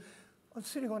Jean. I was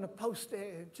sitting on a post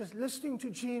there, just listening to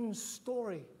Jean's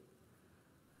story.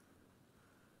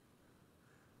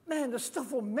 Man, the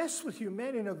stuff will mess with you,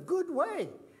 man, in a good way.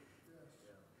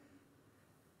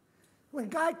 When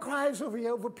Guy cries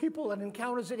over people and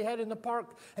encounters that he had in the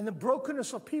park and the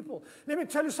brokenness of people, let me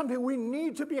tell you something. We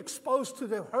need to be exposed to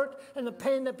the hurt and the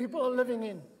pain that people are living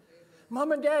in.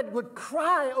 Mom and Dad would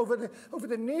cry over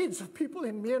the needs of people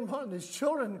in Myanmar and his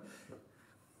children.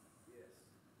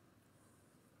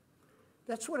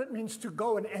 That's what it means to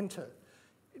go and enter.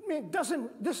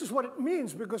 This is what it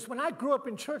means, because when I grew up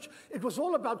in church, it was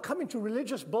all about coming to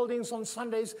religious buildings on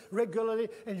Sundays regularly,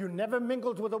 and you never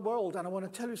mingled with the world. And I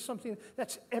want to tell you something,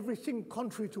 that's everything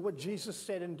contrary to what Jesus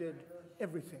said and did.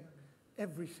 Everything.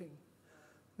 Everything.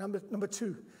 Number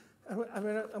two, I'm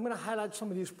going to highlight some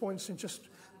of these points and just,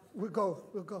 we'll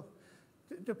go.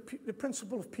 The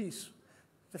principle of peace,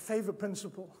 the favor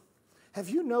principle. Have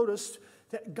you noticed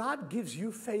that God gives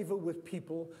you favor with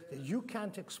people that you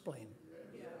can't explain?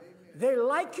 They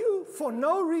like you for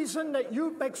no reason that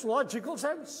makes logical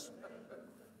sense.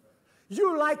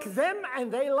 You like them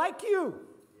and they like you.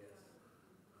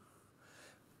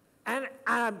 And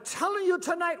I'm telling you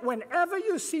tonight, whenever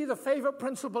you see the favor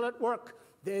principle at work,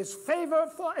 there's favor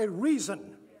for a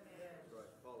reason.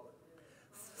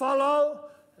 Follow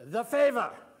the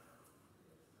favor.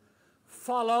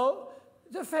 Follow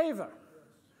the favor.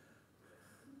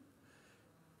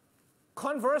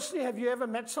 Conversely, have you ever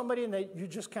met somebody and you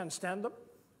just can't stand them?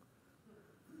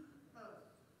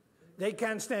 They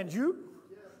can't stand you?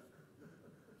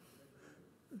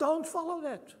 Don't follow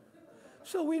that.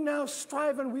 So we now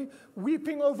strive and we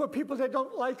weeping over people that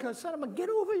don't like us. And I'm like, get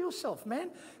over yourself, man.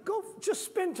 Go just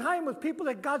spend time with people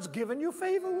that God's given you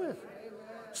favor with.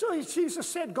 So Jesus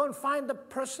said, go and find the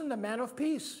person, the man of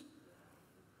peace.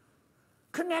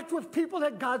 Connect with people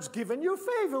that God's given you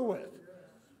favor with.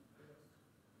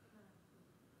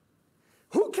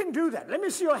 Who can do that? Let me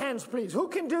see your hands, please. Who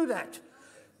can do that?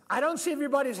 I don't see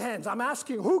everybody's hands. I'm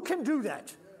asking, who can do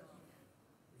that?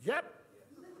 Yep.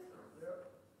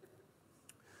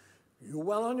 You're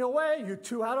well on your way. You're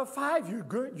 2 out of 5. You're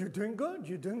good. You're doing good.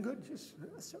 You're doing good. This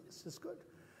is good.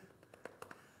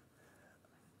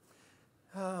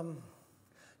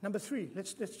 Number 3.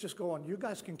 Let's just go on. You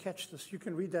guys can catch this. You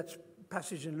can read that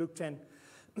passage in Luke 10.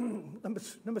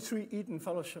 Number 3, eat and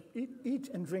fellowship. Eat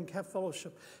and drink, have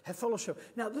fellowship. Have fellowship.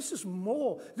 Now, this is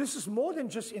more than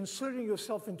just inserting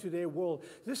yourself into their world.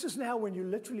 This is now when you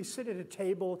literally sit at a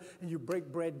table and you break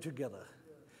bread together.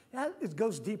 Now, it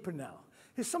goes deeper now.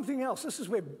 There's something else. This is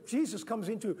where Jesus comes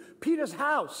into Peter's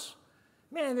house.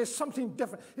 Man, there's something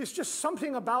different. There's just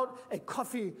something about a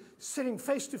coffee sitting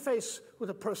face to face with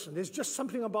a person. There's just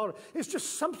something about it. It's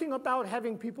just something about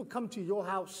having people come to your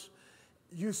house.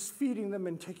 You feeding them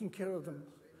and taking care of them.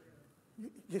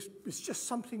 It's just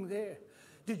something there.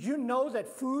 Did you know that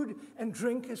food and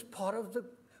drink is part of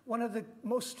one of the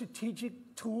most strategic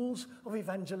tools of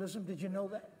evangelism? Did you know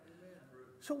that?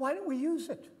 So why don't we use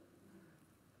it?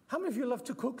 How many of you love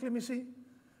to cook? Let me see.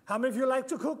 How many of you like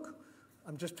to cook?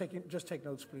 Just take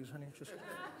notes, please, honey.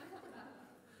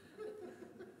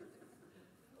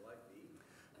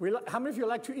 How many of you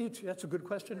like to eat? That's a good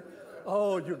question.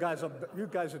 Oh, you guys are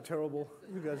terrible.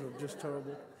 You guys are just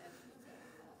terrible.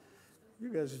 You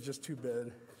guys are just too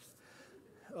bad.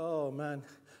 Oh man,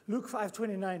 Luke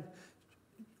 5:29.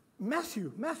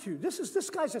 Matthew. This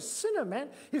guy's a sinner, man.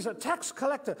 He's a tax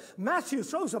collector. Matthew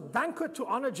throws a banquet to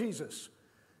honor Jesus.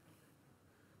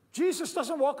 Jesus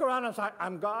doesn't walk around and say,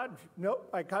 I'm God. Nope,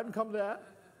 I can't come to that.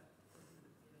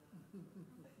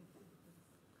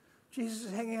 Jesus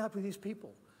is hanging out with these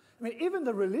people. I mean, even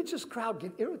the religious crowd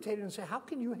get irritated and say, how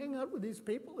can you hang out with these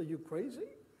people? Are you crazy?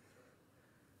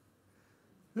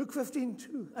 Luke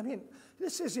 15:2. I mean,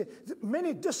 this is it.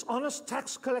 Many dishonest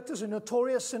tax collectors and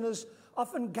notorious sinners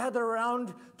often gather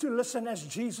around to listen as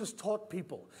Jesus taught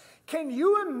people. Can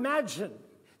you imagine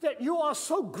that you are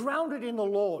so grounded in the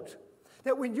Lord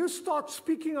that when you start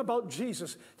speaking about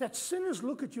Jesus, that sinners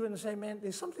look at you and say, man,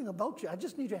 there's something about you. I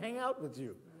just need to hang out with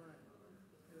you.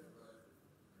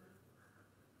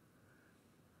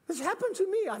 This happened to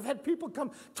me. I've had people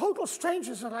come, total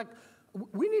strangers, and like,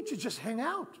 we need to just hang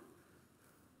out.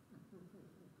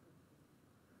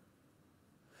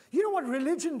 You know what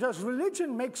religion does?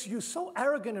 Religion makes you so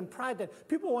arrogant and pride that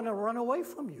people want to run away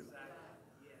from you.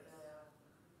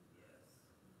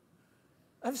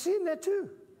 I've seen that too.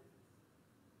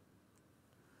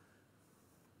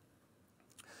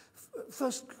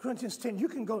 1 Corinthians 10, you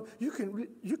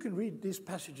can read these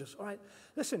passages, all right?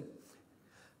 Listen,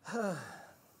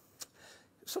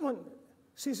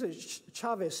 Cesar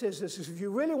Chavez says this, if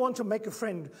you really want to make a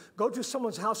friend, go to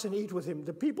someone's house and eat with him.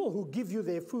 The people who give you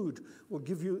their food will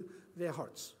give you their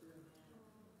hearts.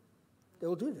 They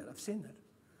will do that. I've seen that.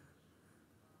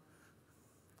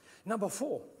 Number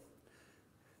four.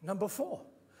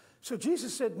 So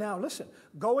Jesus said, now listen,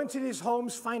 go into these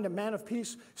homes, find a man of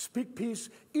peace, speak peace,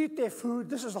 eat their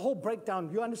food. This is the whole breakdown.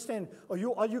 You understand? Are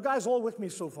you guys all with me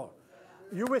so far?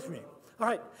 You with me? All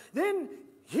right. Then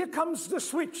here comes the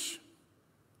switch.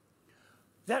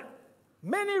 That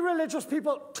many religious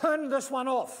people turn this one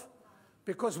off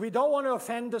because we don't want to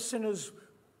offend the sinners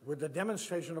with the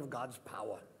demonstration of God's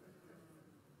power.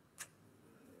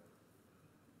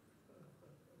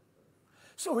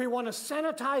 So we want to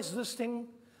sanitize this thing.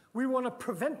 We want to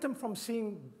prevent them from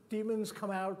seeing demons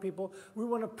come out of people. We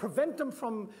want to prevent them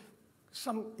from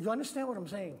you understand what I'm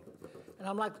saying? And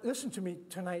I'm like, listen to me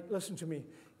tonight, listen to me.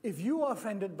 If you are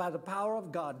offended by the power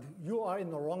of God, you are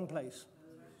in the wrong place.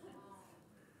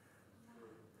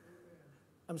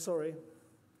 I'm sorry.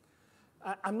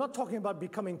 I'm not talking about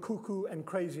becoming cuckoo and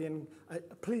crazy. And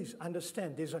please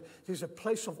understand, there's a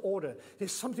place of order.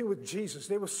 There's something with Jesus.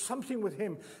 There was something with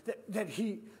him that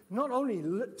he not only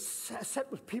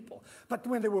sat with people, but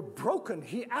when they were broken,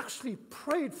 he actually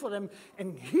prayed for them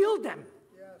and healed them.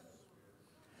 Yes.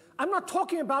 I'm not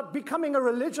talking about becoming a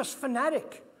religious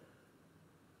fanatic.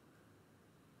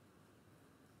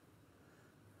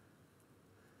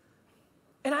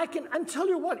 And I tell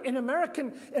you what, in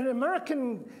American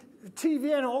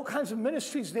TV and all kinds of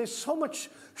ministries, there's so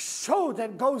much show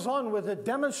that goes on with a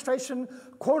demonstration,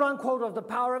 quote unquote, of the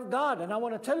power of God. And I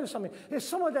want to tell you something. There's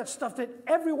some of that stuff that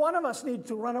every one of us needs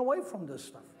to run away from this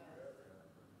stuff.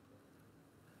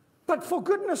 But for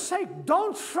goodness sake,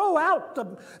 don't throw out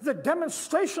the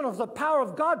demonstration of the power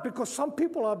of God because some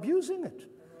people are abusing it.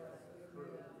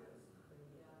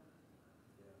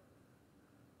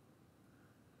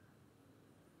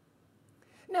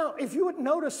 Now, if you would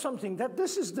notice something, that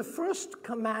this is the first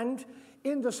command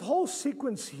in this whole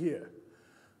sequence here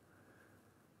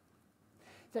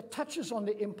that touches on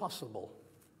the impossible.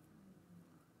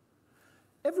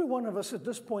 Every one of us at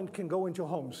this point can go into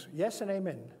homes. Yes and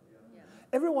amen. Yeah.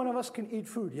 Every one of us can eat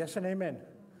food. Yes and amen.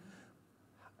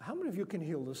 How many of you can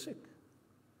heal the sick?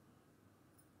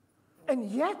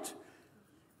 And yet,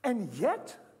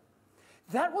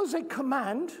 that was a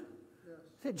command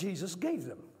that Jesus gave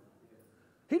them.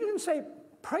 He didn't say,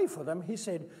 pray for them. He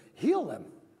said, heal them.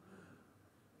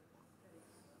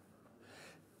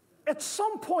 At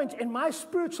some point in my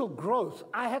spiritual growth,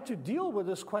 I had to deal with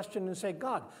this question and say,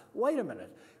 God, wait a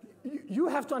minute. You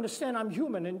have to understand I'm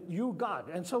human and you God.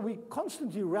 And so we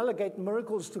constantly relegate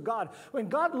miracles to God. When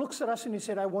God looks at us and he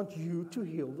said, I want you to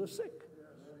heal the sick.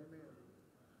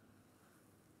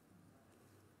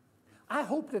 I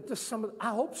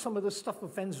hope some of this stuff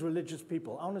offends religious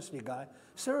people. Honestly, guy,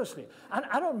 seriously.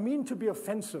 I don't mean to be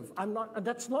offensive.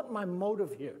 That's not my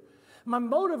motive here. My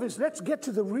motive is let's get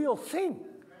to the real thing.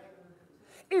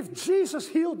 If Jesus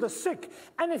healed the sick,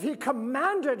 and if he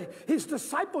commanded his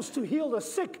disciples to heal the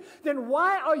sick, then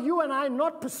why are you and I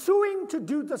not pursuing to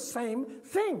do the same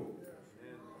thing?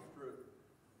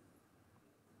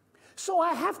 So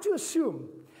I have to assume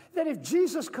that if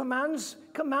Jesus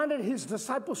commanded his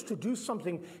disciples to do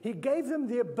something, he gave them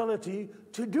the ability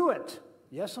to do it.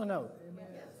 Yes or no?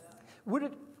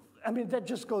 Amen. That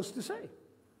just goes to say.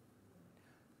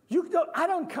 I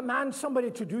don't command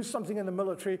somebody to do something in the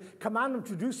military, command them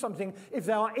to do something if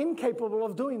they are incapable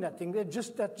of doing that thing. That's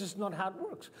just not how it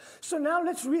works. So now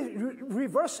let's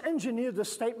reverse engineer the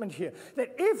statement here.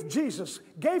 That if Jesus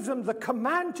gave them the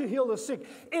command to heal the sick,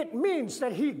 it means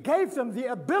that he gave them the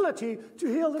ability to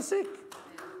heal the sick.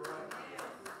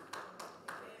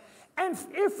 And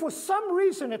if for some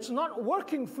reason it's not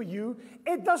working for you,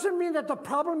 it doesn't mean that the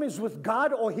problem is with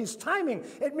God or his timing.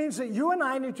 It means that you and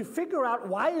I need to figure out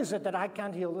why is it that I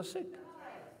can't heal the sick.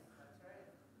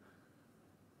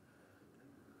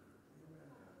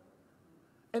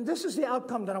 And this is the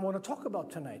outcome that I want to talk about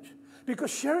tonight.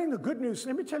 Because sharing the good news,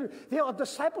 let me tell you, there are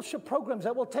discipleship programs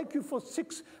that will take you for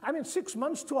 6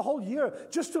 months to a whole year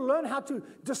just to learn how to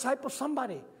disciple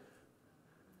somebody.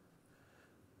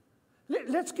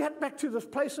 Let's get back to this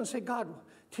place and say, God,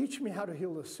 teach me how to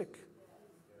heal the sick.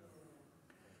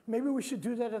 Maybe we should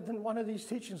do that at one of these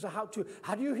teachings. How do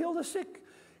you heal the sick?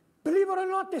 Believe it or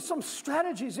not, there's some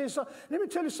strategies. Let me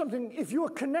tell you something. If you are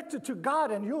connected to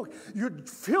God and you're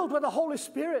filled with the Holy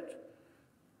Spirit,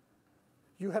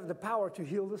 you have the power to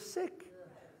heal the sick.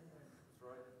 That's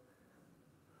right.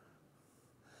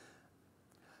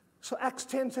 So Acts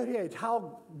 10:38,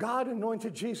 how God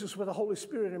anointed Jesus with the Holy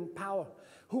Spirit and power,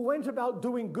 who went about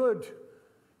doing good,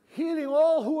 healing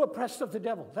all who were oppressed of the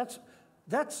devil.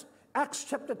 That's Acts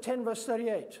chapter 10, verse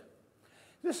 38.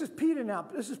 This is Peter now.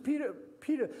 This is Peter.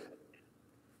 A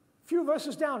few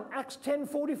verses down, Acts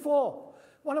 10:44.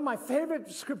 One of my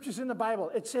favorite scriptures in the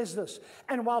Bible. It says this,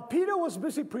 and while Peter was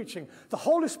busy preaching, the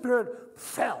Holy Spirit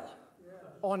fell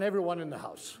on everyone in the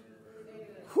house.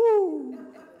 Whoo!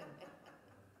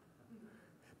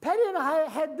 Patty and I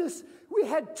had this, we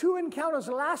had 2 encounters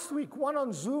last week, one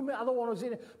on Zoom, the other one was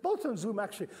both on Zoom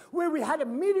actually, where we had a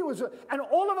meeting with, and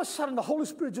all of a sudden the Holy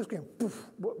Spirit just came, poof,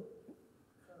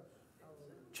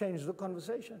 changed the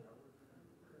conversation.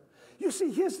 You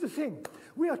see, here's the thing.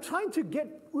 We're trying to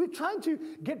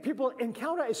get people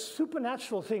encounter a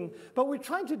supernatural thing, but we're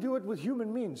trying to do it with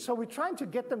human means. So we're trying to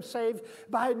get them saved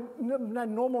by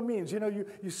normal means. You know,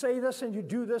 you say this and you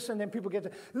do this, and then people get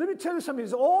to. Let me tell you something.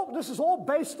 This is all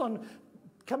based on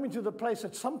coming to the place.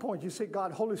 At some point, you say,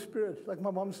 God, Holy Spirit, like my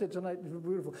mom said tonight, it was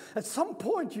beautiful. At some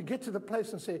point, you get to the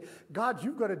place and say, God,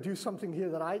 you've got to do something here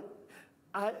that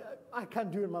I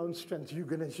can't do in my own strength. You're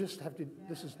going to just have to.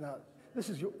 This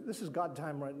is God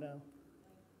time right now.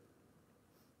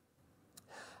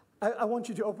 I want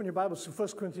you to open your Bibles to 1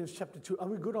 Corinthians chapter 2. Are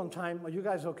we good on time? Are you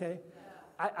guys okay?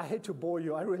 I hate to bore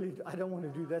you. I don't want to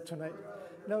do that tonight.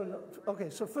 No. Okay,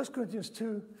 so 1 Corinthians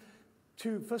 2,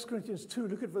 1 Corinthians 2,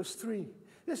 look at verse 3.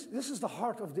 This is the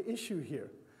heart of the issue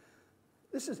here.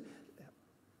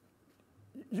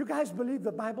 You guys believe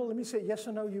the Bible? Let me say yes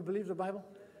or no, you believe the Bible?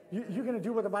 You're going to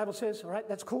do what the Bible says, all right?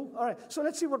 That's cool. All right, so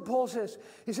let's see what Paul says.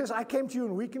 He says, I came to you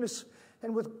in weakness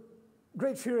and with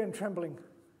great fear and trembling.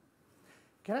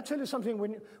 Can I tell you something?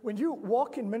 When you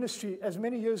walk in ministry as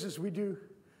many years as we do,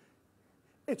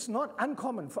 it's not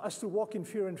uncommon for us to walk in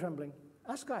fear and trembling.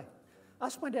 Ask Guy.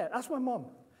 Ask my dad. Ask my mom.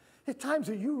 At times,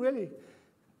 are you really,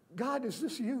 God, is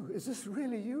this you? Is this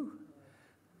really you?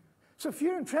 So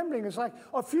fear and trembling is like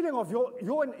a feeling of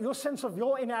your sense of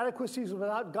your inadequacies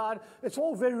without God. It's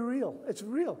all very real. It's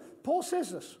real. Paul says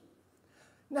this.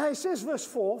 Now he says verse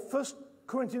 4, 1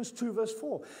 Corinthians 2 verse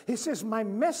 4. He says, my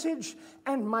message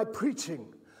and my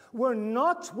preaching were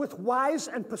not with wise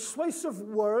and persuasive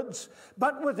words,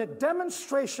 but with a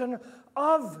demonstration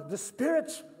of the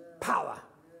Spirit's power.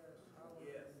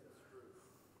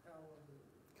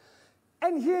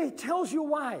 And here he tells you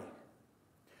why.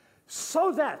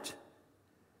 So that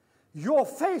your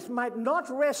faith might not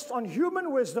rest on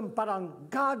human wisdom, but on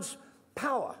God's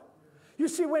power. You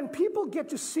see, when people get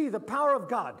to see the power of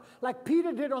God, like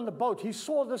Peter did on the boat, he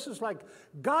saw this as like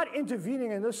God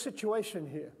intervening in this situation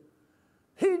here.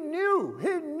 He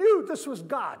knew this was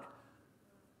God.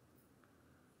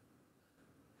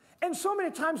 And so many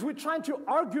times we're trying to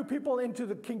argue people into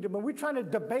the kingdom, and we're trying to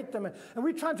debate them, and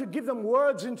we're trying to give them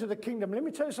words into the kingdom. Let me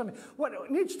tell you something.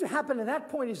 What needs to happen at that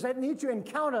point is they need to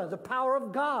encounter the power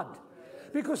of God,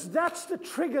 because that's the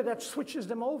trigger that switches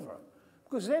them over.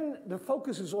 Because then the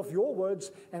focus is off your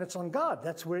words, and it's on God.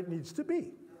 That's where it needs to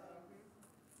be.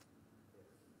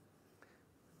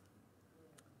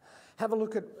 Have a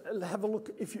look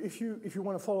if you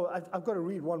want to follow. I've got to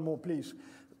read one more, please.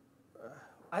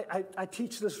 I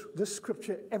teach this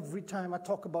scripture every time I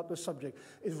talk about this subject.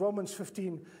 It's Romans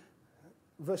 15,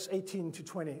 verse 18 to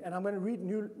 20. And I'm going to read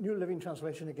New Living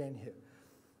Translation again here.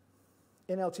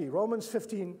 NLT, Romans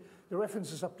 15, the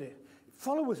reference is up there.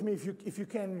 Follow with me if you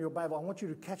can in your Bible. I want you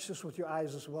to catch this with your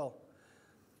eyes as well.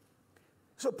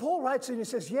 So Paul writes and he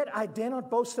says, yet I dare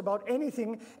not boast about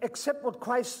anything except what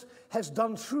Christ has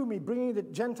done through me, bringing the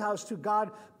Gentiles to God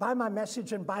by my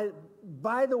message and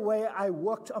by the way I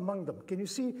worked among them. Can you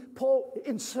see? Paul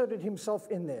inserted himself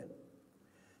in there.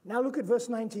 Now look at verse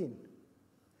 19.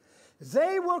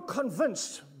 They were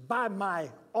convinced by my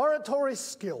oratory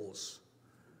skills.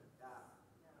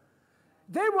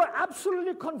 They were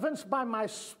absolutely convinced by my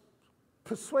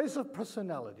persuasive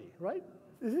personality, right?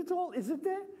 Is it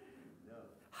there? No.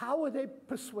 How were they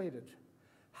persuaded?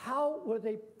 How were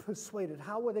they persuaded?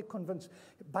 How were they convinced?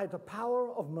 By the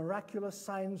power of miraculous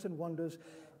signs and wonders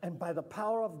and by the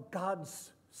power of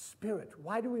God's Spirit.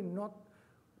 Why do we not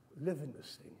live in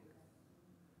this thing?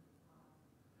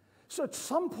 So at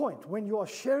some point when you are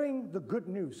sharing the good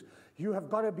news, you have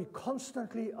got to be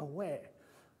constantly aware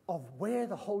of where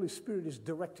the Holy Spirit is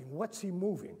directing. What's He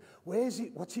moving?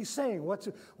 What's He saying?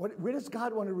 Where does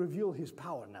God want to reveal His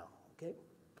power now? Okay?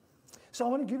 So I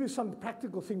want to give you some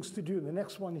practical things to do. The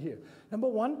next one here. Number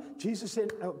one, Jesus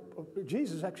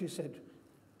actually said,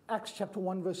 Acts chapter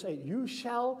 1, verse 8, you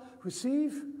shall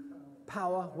receive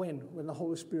power when the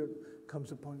Holy Spirit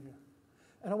comes upon you.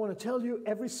 And I want to tell you,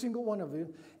 every single one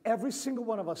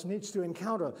of us needs to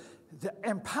encounter the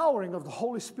empowering of the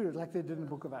Holy Spirit like they did in the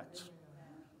book of Acts.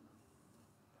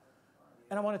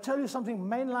 And I want to tell you something,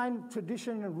 mainline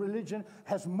tradition and religion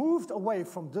has moved away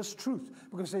from this truth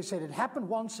because they said it happened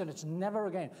once and it's never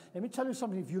again. Let me tell you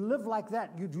something, if you live like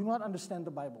that, you do not understand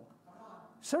the Bible.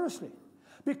 Seriously.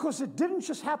 Because it didn't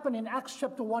just happen in Acts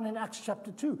chapter 1 and Acts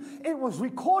chapter 2. It was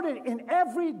recorded in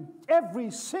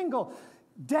every single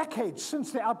decade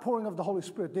since the outpouring of the Holy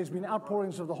Spirit. There's been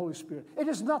outpourings of the Holy Spirit. It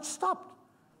has not stopped.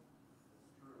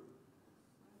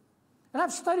 And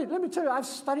I've studied, let me tell you,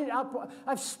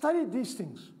 I've studied these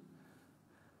things.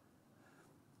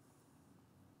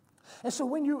 And so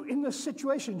when you're in this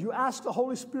situation, you ask the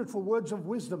Holy Spirit for words of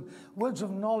wisdom, words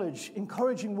of knowledge,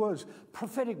 encouraging words,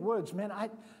 prophetic words. Man,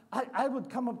 I would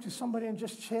come up to somebody and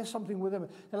just share something with them.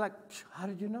 They're like, how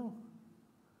did you know?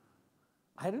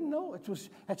 I didn't know.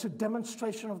 It's a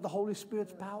demonstration of the Holy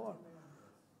Spirit's power.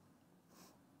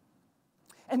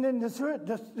 And then the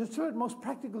third most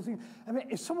practical thing, I mean,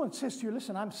 if someone says to you,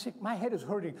 listen, I'm sick, my head is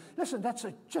hurting. Listen, that's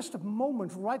just a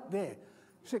moment right there.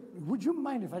 You say, would you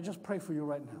mind if I just pray for you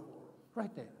right now?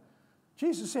 Right there.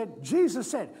 Jesus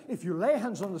said, if you lay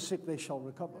hands on the sick, they shall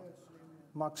recover.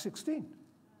 Mark 16.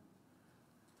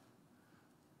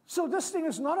 So this thing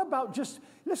is not about just,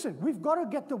 listen, we've got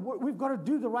to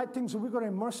do the right things, and we've got to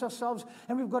immerse ourselves,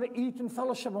 and we've got to eat and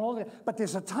fellowship and all that. But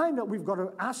there's a time that we've got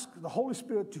to ask the Holy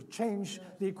Spirit to change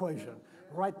the equation.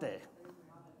 Right there.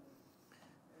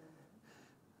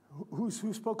 Who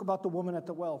spoke about the woman at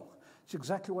the well? It's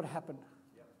exactly what happened.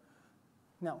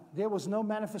 Now, there was no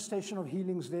manifestation of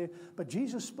healings there, but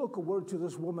Jesus spoke a word to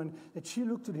this woman that she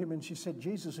looked at him and she said,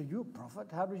 Jesus, are you a prophet?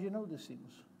 How did you know these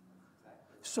things?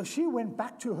 So she went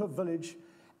back to her village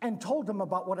and told them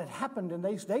about what had happened. And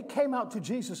they came out to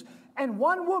Jesus. And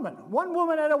one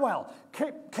woman at a well,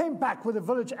 came back with a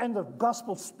village, and the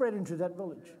gospel spread into that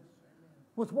village.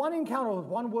 With one encounter, with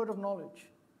one word of knowledge.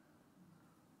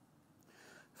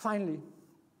 Finally,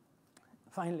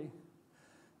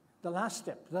 the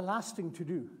last thing to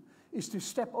do is to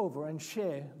step over and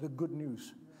share the good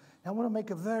news. Now, I want to make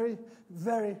a very,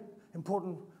 very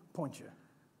important point here.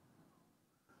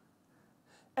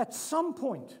 At some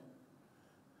point,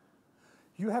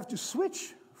 you have to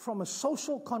switch from a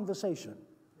social conversation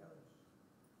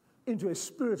into a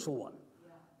spiritual one.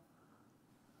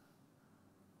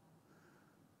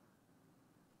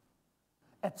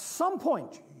 At some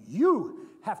point, you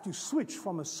have to switch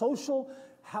from a social,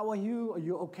 how are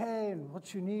you okay, and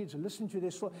what's your needs, and listen to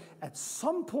this story. At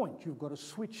some point, you've got to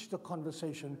switch the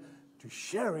conversation to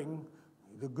sharing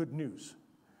the good news.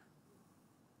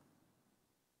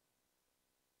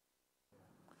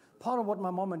 Part of what my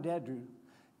mom and dad do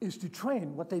is to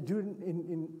train what they do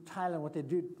in Thailand, what they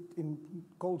do in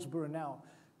Goldsboro now,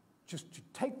 just to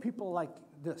take people like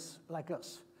this, like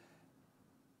us,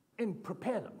 and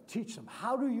prepare them, teach them.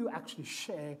 How do you actually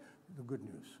share the good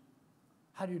news?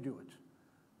 How do you do it?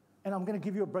 And I'm going to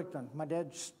give you a breakdown. My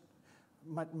dad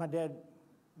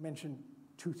mentioned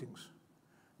two things.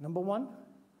 Number one,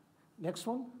 next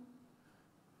one,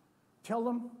 tell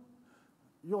them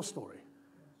your story.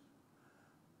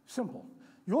 Simple.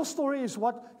 Your story is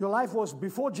what your life was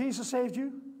before Jesus saved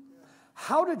you,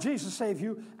 how did Jesus save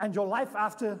you, and your life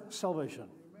after salvation.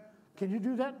 Can you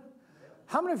do that?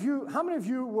 How many of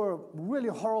you were really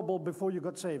horrible before you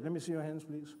got saved? Let me see your hands,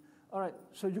 please. All right,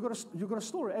 so you got a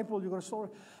story. April, you got a story.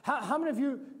 How many of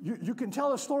you can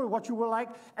tell a story what you were like,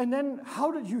 and then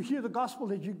how did you hear the gospel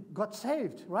that you got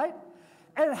saved, right?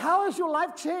 And how has your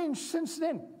life changed since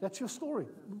then? That's your story.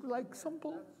 Like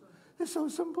simple. It's so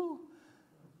simple.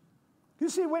 You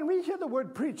see, when we hear the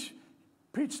word preach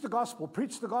the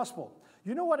gospel.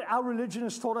 You know what our religion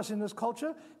has taught us in this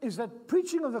culture? Is that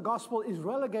preaching of the gospel is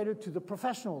relegated to the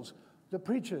professionals, the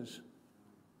preachers.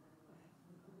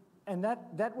 And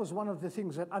that was one of the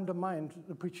things that undermined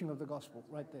the preaching of the gospel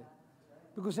right there.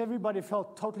 Because everybody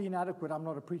felt totally inadequate. I'm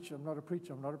not a preacher, I'm not a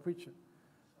preacher, I'm not a preacher.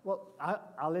 Well,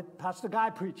 I'll let Pastor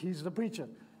Guy preach. He's the preacher.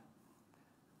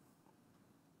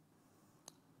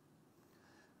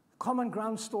 Common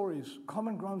ground stories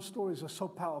are so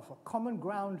powerful. Common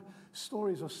ground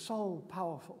stories are so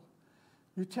powerful.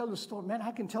 You tell the story, man,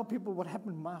 I can tell people what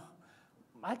happened.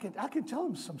 I can tell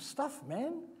them some stuff,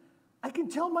 man. I can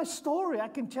tell my story.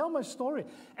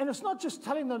 And it's not just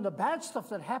telling them the bad stuff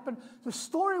that happened. The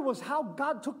story was how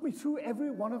God took me through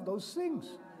every one of those things.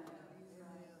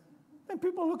 And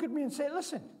people look at me and say,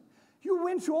 listen, you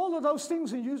went through all of those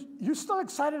things and you're still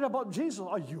excited about Jesus.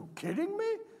 Are you kidding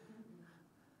me?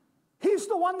 He's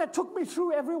the one that took me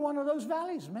through every one of those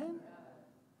valleys, man.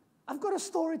 I've got a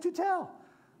story to tell.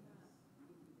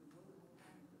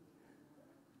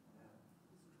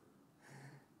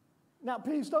 Now,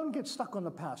 please don't get stuck on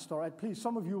the past, all right? Please,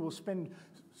 some of you will spend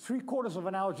 3/4 of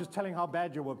an hour just telling how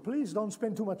bad you were. Please don't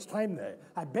spend too much time there.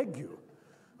 I beg you.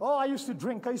 Oh, I used to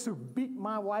drink. I used to beat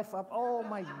my wife up. Oh,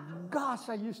 my gosh,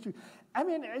 I used to. I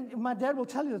mean, my dad will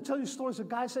tell you stories. A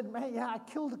guy said, man, yeah, I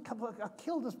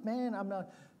killed this man. I'm not.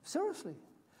 Seriously.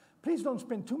 Please don't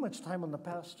spend too much time on the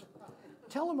past.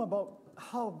 Tell him about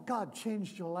how God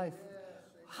changed your life.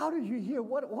 How did you hear?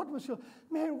 What was your,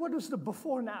 man, what was the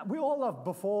before and after? We all love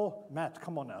before. Matt,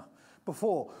 come on now.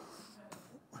 Before.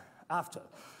 After.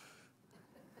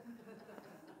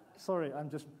 Sorry,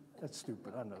 that's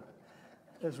stupid, I know.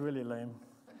 That's really lame.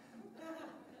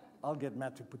 I'll get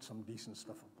Matt to put some decent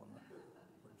stuff up on the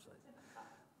website.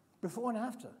 Before and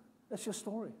after. That's your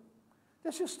story.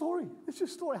 That's your story. That's your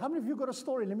story. How many of you got a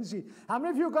story? Let me see. How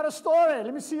many of you got a story?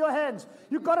 Let me see your hands.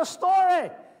 You got a story.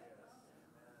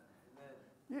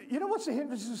 You know what's the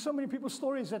hindrance to so many people's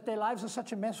stories? That their lives are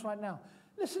such a mess right now.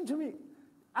 Listen to me.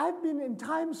 I've been in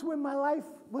times when my life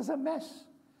was a mess.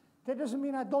 That doesn't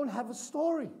mean I don't have a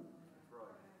story.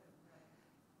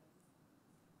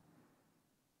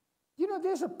 You know,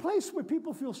 there's a place where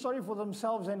people feel sorry for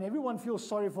themselves and everyone feels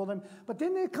sorry for them. But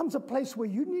then there comes a place where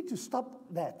you need to stop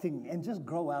that thing and just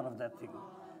grow out of that thing.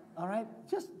 All right?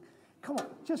 Just, come on,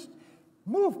 just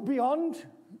move beyond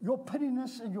your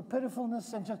pettiness and your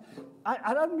pitifulness. And just,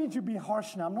 I don't mean to be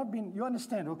harsh now. I'm not being, you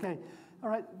understand, okay? All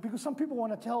right? Because some people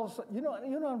want to tell us, you know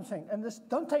what I'm saying? And this,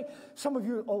 don't take, some of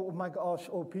you, oh my gosh,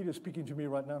 oh, Peter's speaking to me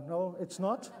right now. No, it's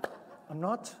not. I'm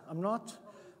not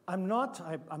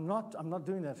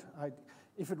doing that.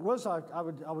 If it was, I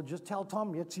would just tell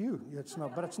Tom, it's you. It's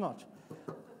not, but it's not.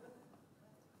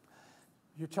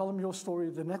 You tell them your story.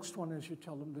 The next one is you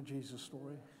tell them the Jesus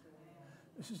story.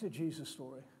 This is the Jesus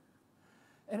story.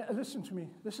 And listen to me.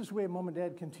 This is where Mom and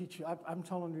Dad can teach you. I'm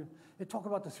telling you. They talk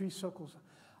about the 3 circles.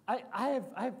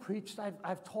 I've preached.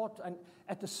 I've taught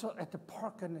at the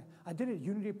park, and I did it at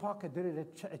Unity Park. I did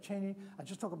it at Cheney. I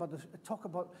just talk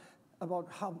about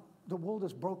how the world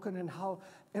is broken and how,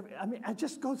 I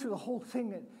just go through the whole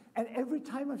thing. And every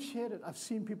time I've shared it, I've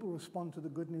seen people respond to the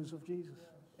good news of Jesus.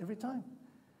 Every time.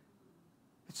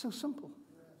 It's so simple.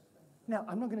 Now,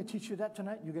 I'm not going to teach you that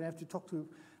tonight. You're going to have to talk to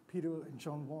Peter and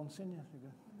John Warren Sr.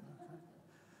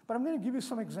 But I'm going to give you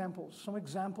some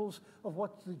examples of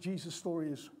what the Jesus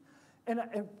story is.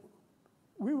 And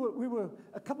we were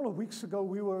a couple of weeks ago,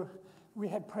 we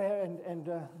had prayer, and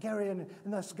Gary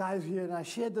and us guys here, and I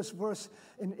shared this verse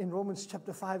in Romans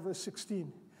chapter 5, verse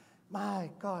 16. My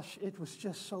gosh, it was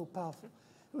just so powerful.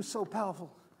 It was so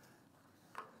powerful.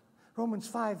 Romans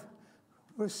 5,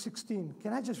 verse 16.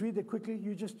 Can I just read it quickly?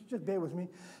 You just bear with me.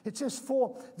 It says,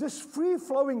 for this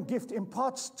free-flowing gift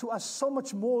imparts to us so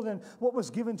much more than what was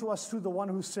given to us through the one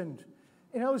who sinned.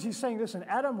 In other words, he's saying, listen,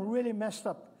 Adam really messed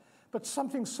up, but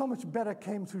something so much better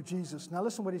came through Jesus. Now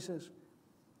listen what he says.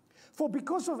 For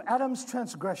because of Adam's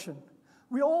transgression,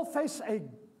 we all face a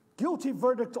guilty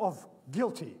verdict of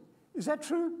guilty. Is that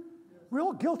true? We're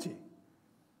all guilty.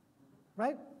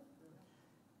 Right?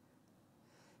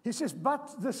 He says,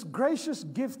 but this gracious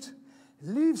gift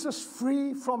leaves us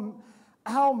free from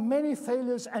our many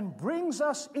failures and brings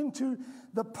us into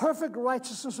the perfect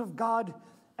righteousness of God,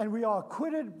 and we are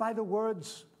acquitted by the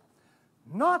words,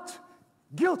 not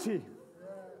guilty.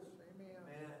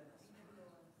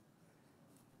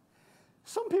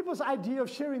 Some people's idea of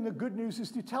sharing the good news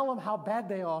is to tell them how bad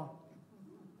they are.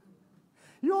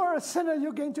 You're a sinner,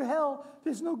 you're going to hell.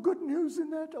 There's no good news in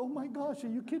that. Oh my gosh, are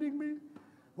you kidding me?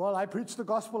 Well, I preached the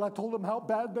gospel. I told them how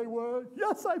bad they were.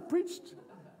 Yes, I preached.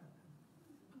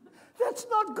 That's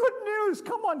not good news.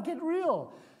 Come on, get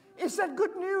real. Is that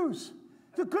good news?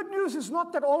 The good news is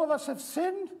not that all of us have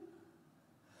sinned.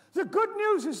 The good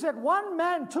news is that one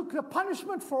man took the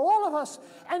punishment for all of us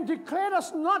and declared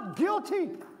us not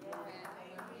guilty.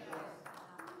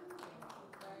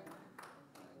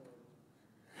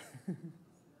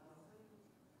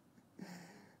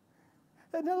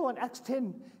 Another one, Acts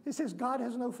 10, it says God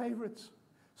has no favorites.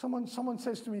 Someone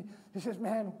says to me, he says,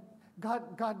 man,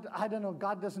 God, I don't know,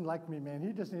 God doesn't like me, man.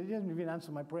 He doesn't even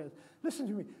answer my prayers. Listen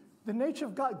to me. The nature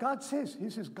of God, he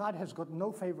says God has got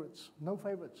no favorites, no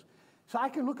favorites. So I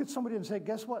can look at somebody and say,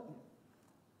 guess what?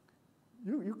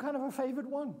 You're kind of a favored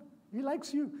one. He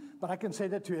likes you. But I can say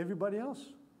that to everybody else.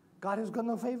 God has got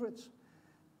no favorites.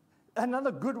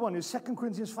 Another good one is 2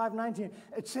 Corinthians 5:19.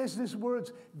 It says these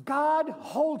words, God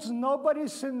holds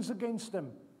nobody's sins against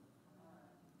them.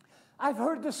 I've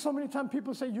heard this so many times.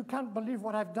 People say, you can't believe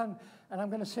what I've done. And I'm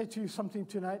going to say to you something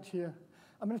tonight here.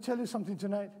 I'm going to tell you something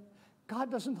tonight. God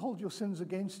doesn't hold your sins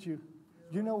against you.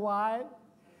 Do you know why?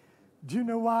 Do you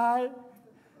know why?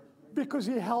 Because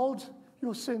he held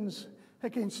your sins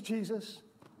against Jesus.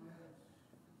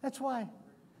 That's why.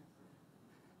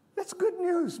 That's good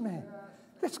news, man.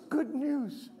 That's good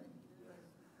news.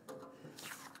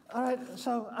 All right,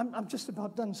 so I'm just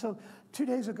about done. So 2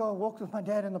 days ago, I walked with my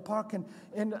dad in the park, and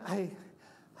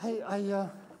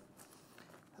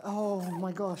oh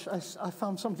my gosh, I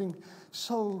found something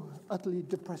so utterly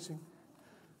depressing.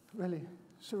 Really,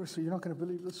 seriously, you're not going to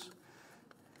believe this.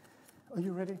 Are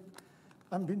you ready?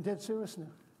 I'm being dead serious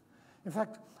now. In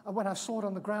fact, when I saw it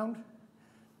on the ground,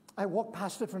 I walked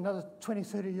past it for another 20,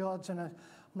 30 yards, and I'm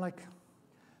like,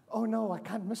 oh no, I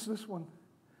can't miss this one.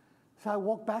 So I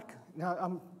walked back. Now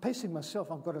I'm pacing myself.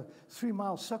 I've got a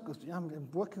 3-mile circle. I'm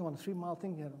working on a 3-mile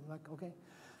thing here. I'm like, okay.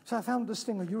 So I found this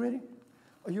thing. Are you ready?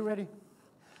 Are you ready?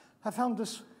 I found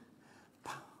this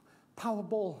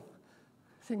Powerball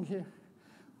thing here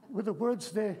with the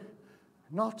words there,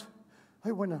 not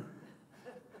a winner.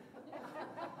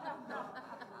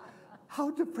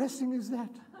 How depressing is that?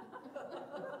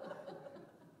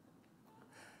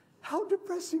 How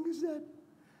depressing is that?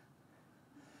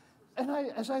 And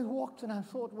as I walked, and I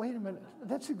thought, wait a minute,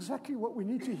 that's exactly what we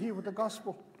need to hear with the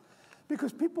gospel.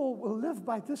 Because people will live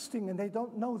by this thing, and they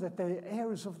don't know that they're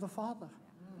heirs of the Father.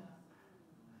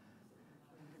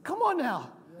 Come on now.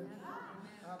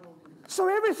 So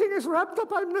everything is wrapped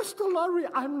up. I missed the lottery.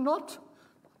 I'm not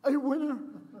a winner.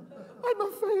 I'm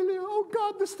a failure. Oh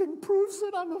God, this thing proves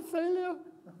that I'm a failure.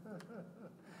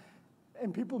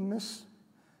 And people miss.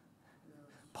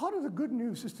 Part of the good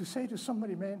news is to say to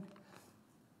somebody, man,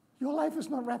 your life is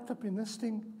not wrapped up in this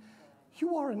thing.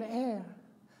 You are an heir.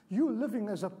 You're living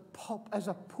as a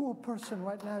poor person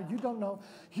right now. You don't know.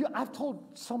 I've told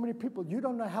so many people, you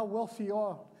don't know how wealthy you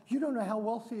are. You don't know how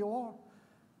wealthy you are.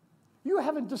 You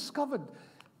haven't discovered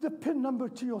the PIN number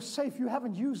to your safe. You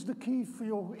haven't used the key for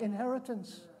your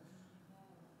inheritance.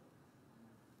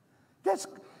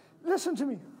 Listen to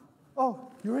me.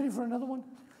 Oh, you ready for another one?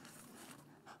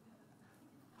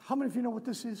 How many of you know what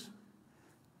this is?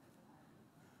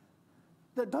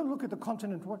 Don't look at the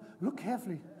continent. Look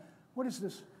carefully. What is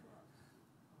this?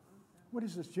 What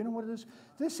is this? Do you know what it is?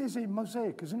 This is a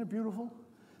mosaic. Isn't it beautiful?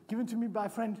 Given to me by a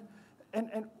friend.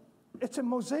 And it's a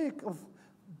mosaic of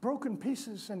broken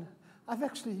pieces. And I've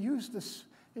actually used this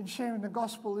in sharing the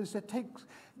gospel, is that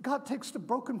God takes the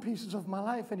broken pieces of my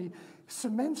life and he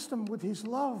cements them with his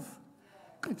love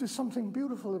into something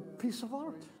beautiful, a piece of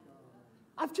art.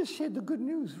 I've just shared the good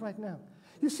news right now.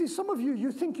 You see, some of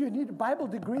you think you need a Bible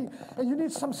degree and you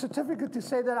need some certificate to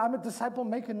say that I'm a disciple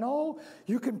maker. No,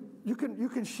 you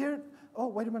can share it. Oh,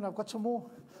 wait a minute, I've got some more.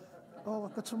 Oh,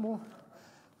 I've got some more.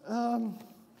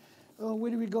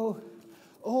 Where do we go?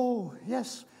 Oh,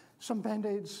 yes, some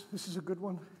Band-Aids. This is a good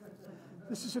one.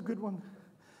 This is a good one.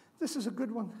 This is a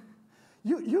good one.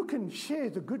 You can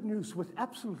share the good news with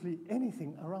absolutely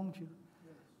anything around you.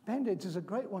 Band-Aids is a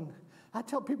great one. I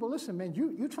tell people, listen, man,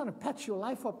 you're trying to patch your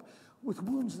life up with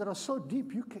wounds that are so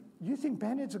deep, you think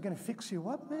Band-Aids are going to fix you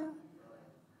up, man?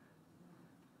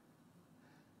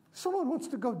 Someone wants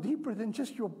to go deeper than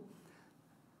just your...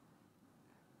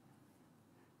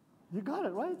 You got it,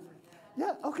 right?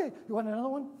 Yeah, okay. You want another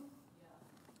one?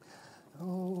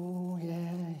 Oh,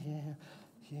 yeah.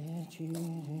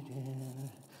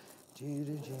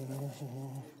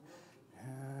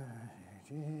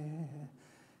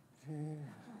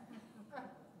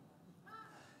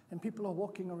 And people are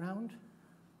walking around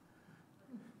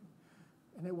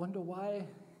and they wonder why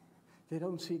they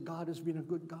don't see God as being a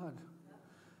good God.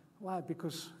 Why?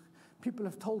 Because people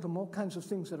have told them all kinds of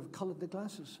things that have colored the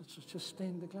glasses. It's just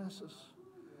stained the glasses.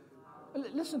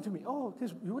 Listen to me. Oh,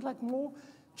 you would like more?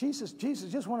 Jesus,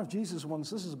 just one of Jesus' ones.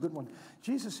 This is a good one.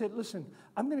 Jesus said, listen,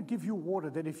 I'm going to give you water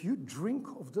that if you drink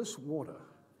of this water,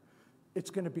 it's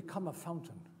going to become a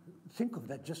fountain. Think of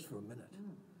that just for a minute.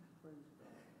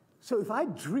 So if I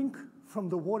drink from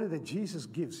the water that Jesus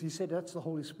gives, he said that's the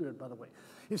Holy Spirit, by the way.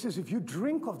 He says if you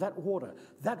drink of that water,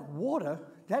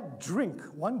 that drink,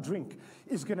 one drink,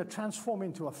 is going to transform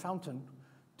into a fountain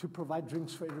to provide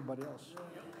drinks for everybody else.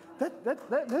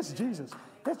 That's Jesus.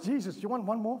 That's Jesus. You want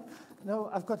one more?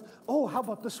 No, I've got, how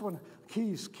about this one?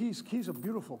 Keys are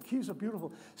beautiful. Keys are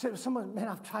beautiful. Said someone, man,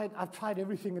 I've tried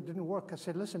everything, it didn't work. I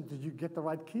said, listen, did you get the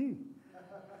right key?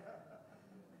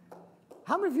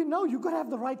 How many of you know you've got to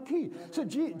have the right key? So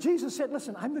Jesus said,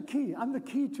 listen, I'm the key. I'm the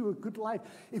key to a good life.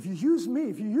 If you use me,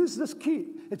 if you use this key,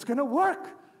 it's going to work.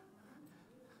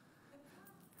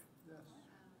 Yes.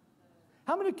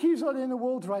 How many keys are there in the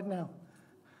world right now?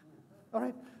 All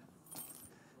right.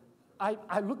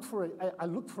 I looked for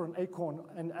an acorn,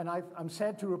 and I'm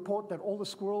sad to report that all the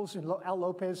squirrels in Al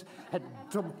Lopez had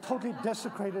totally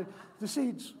desecrated the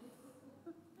seeds.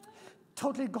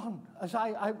 Totally gone. As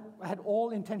I had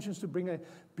all intentions to bring a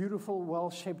beautiful,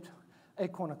 well-shaped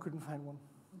acorn. I couldn't find one.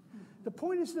 The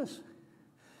point is this.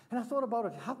 And I thought about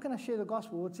it. How can I share the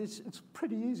gospel? It's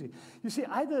pretty easy. You see,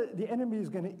 either the enemy is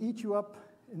going to eat you up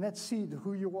in that seed,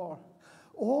 who you are,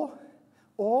 or,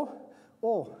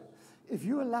 if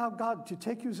you allow God to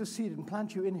take you as a seed and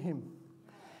plant you in Him,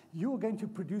 you are going to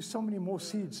produce so many more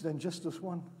seeds than just this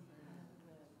one.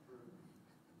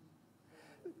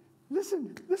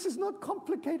 Listen, this is not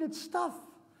complicated stuff.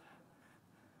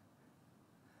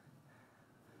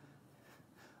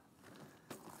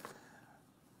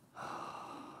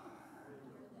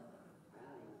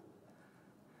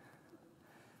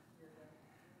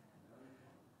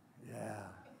 Yeah.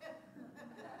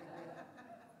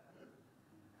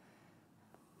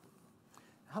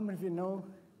 How many of you know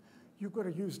you've got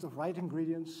to use the right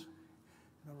ingredients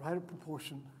in the right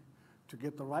proportion to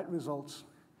get the right results?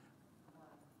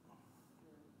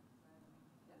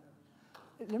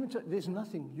 Let me tell you, there's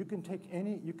nothing. You can take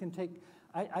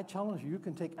I challenge you, you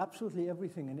can take absolutely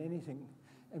everything and anything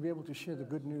and be able to share the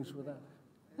good news with that.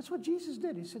 That's what Jesus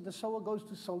did. He said the sower goes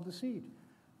to sow the seed.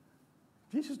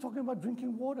 Jesus is talking about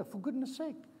drinking water, for goodness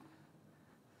sake.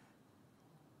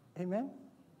 Amen?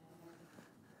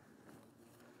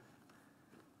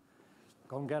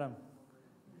 Go and get him.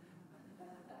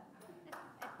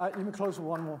 Let me close with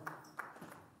one more.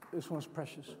 This one's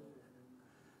precious.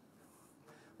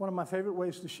 One of my favorite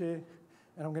ways to share,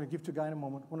 and I'm going to give to Guy in a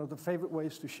moment, one of the favorite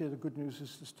ways to share the good news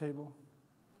is this table.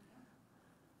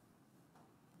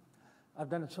 I've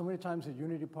done it so many times at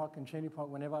Unity Park and Cheney Park.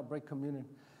 Whenever I break communion,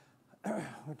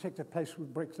 we take the place, we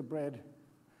break the bread,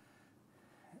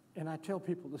 and I tell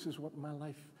people this is what my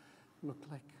life looked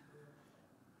like.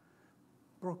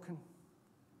 Broken.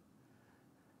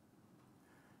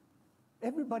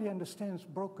 Everybody understands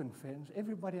broken, friends.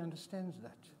 Everybody understands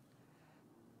that.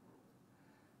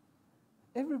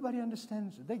 Everybody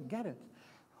understands it. They get it.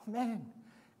 Man,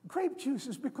 grape juice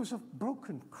is because of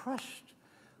broken, crushed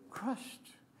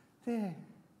there.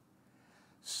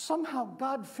 Somehow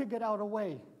God figured out a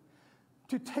way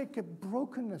to take a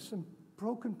brokenness and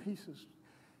broken pieces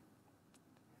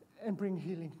and bring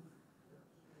healing.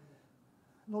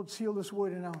 Lord, seal this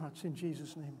word in our hearts in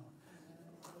Jesus' name.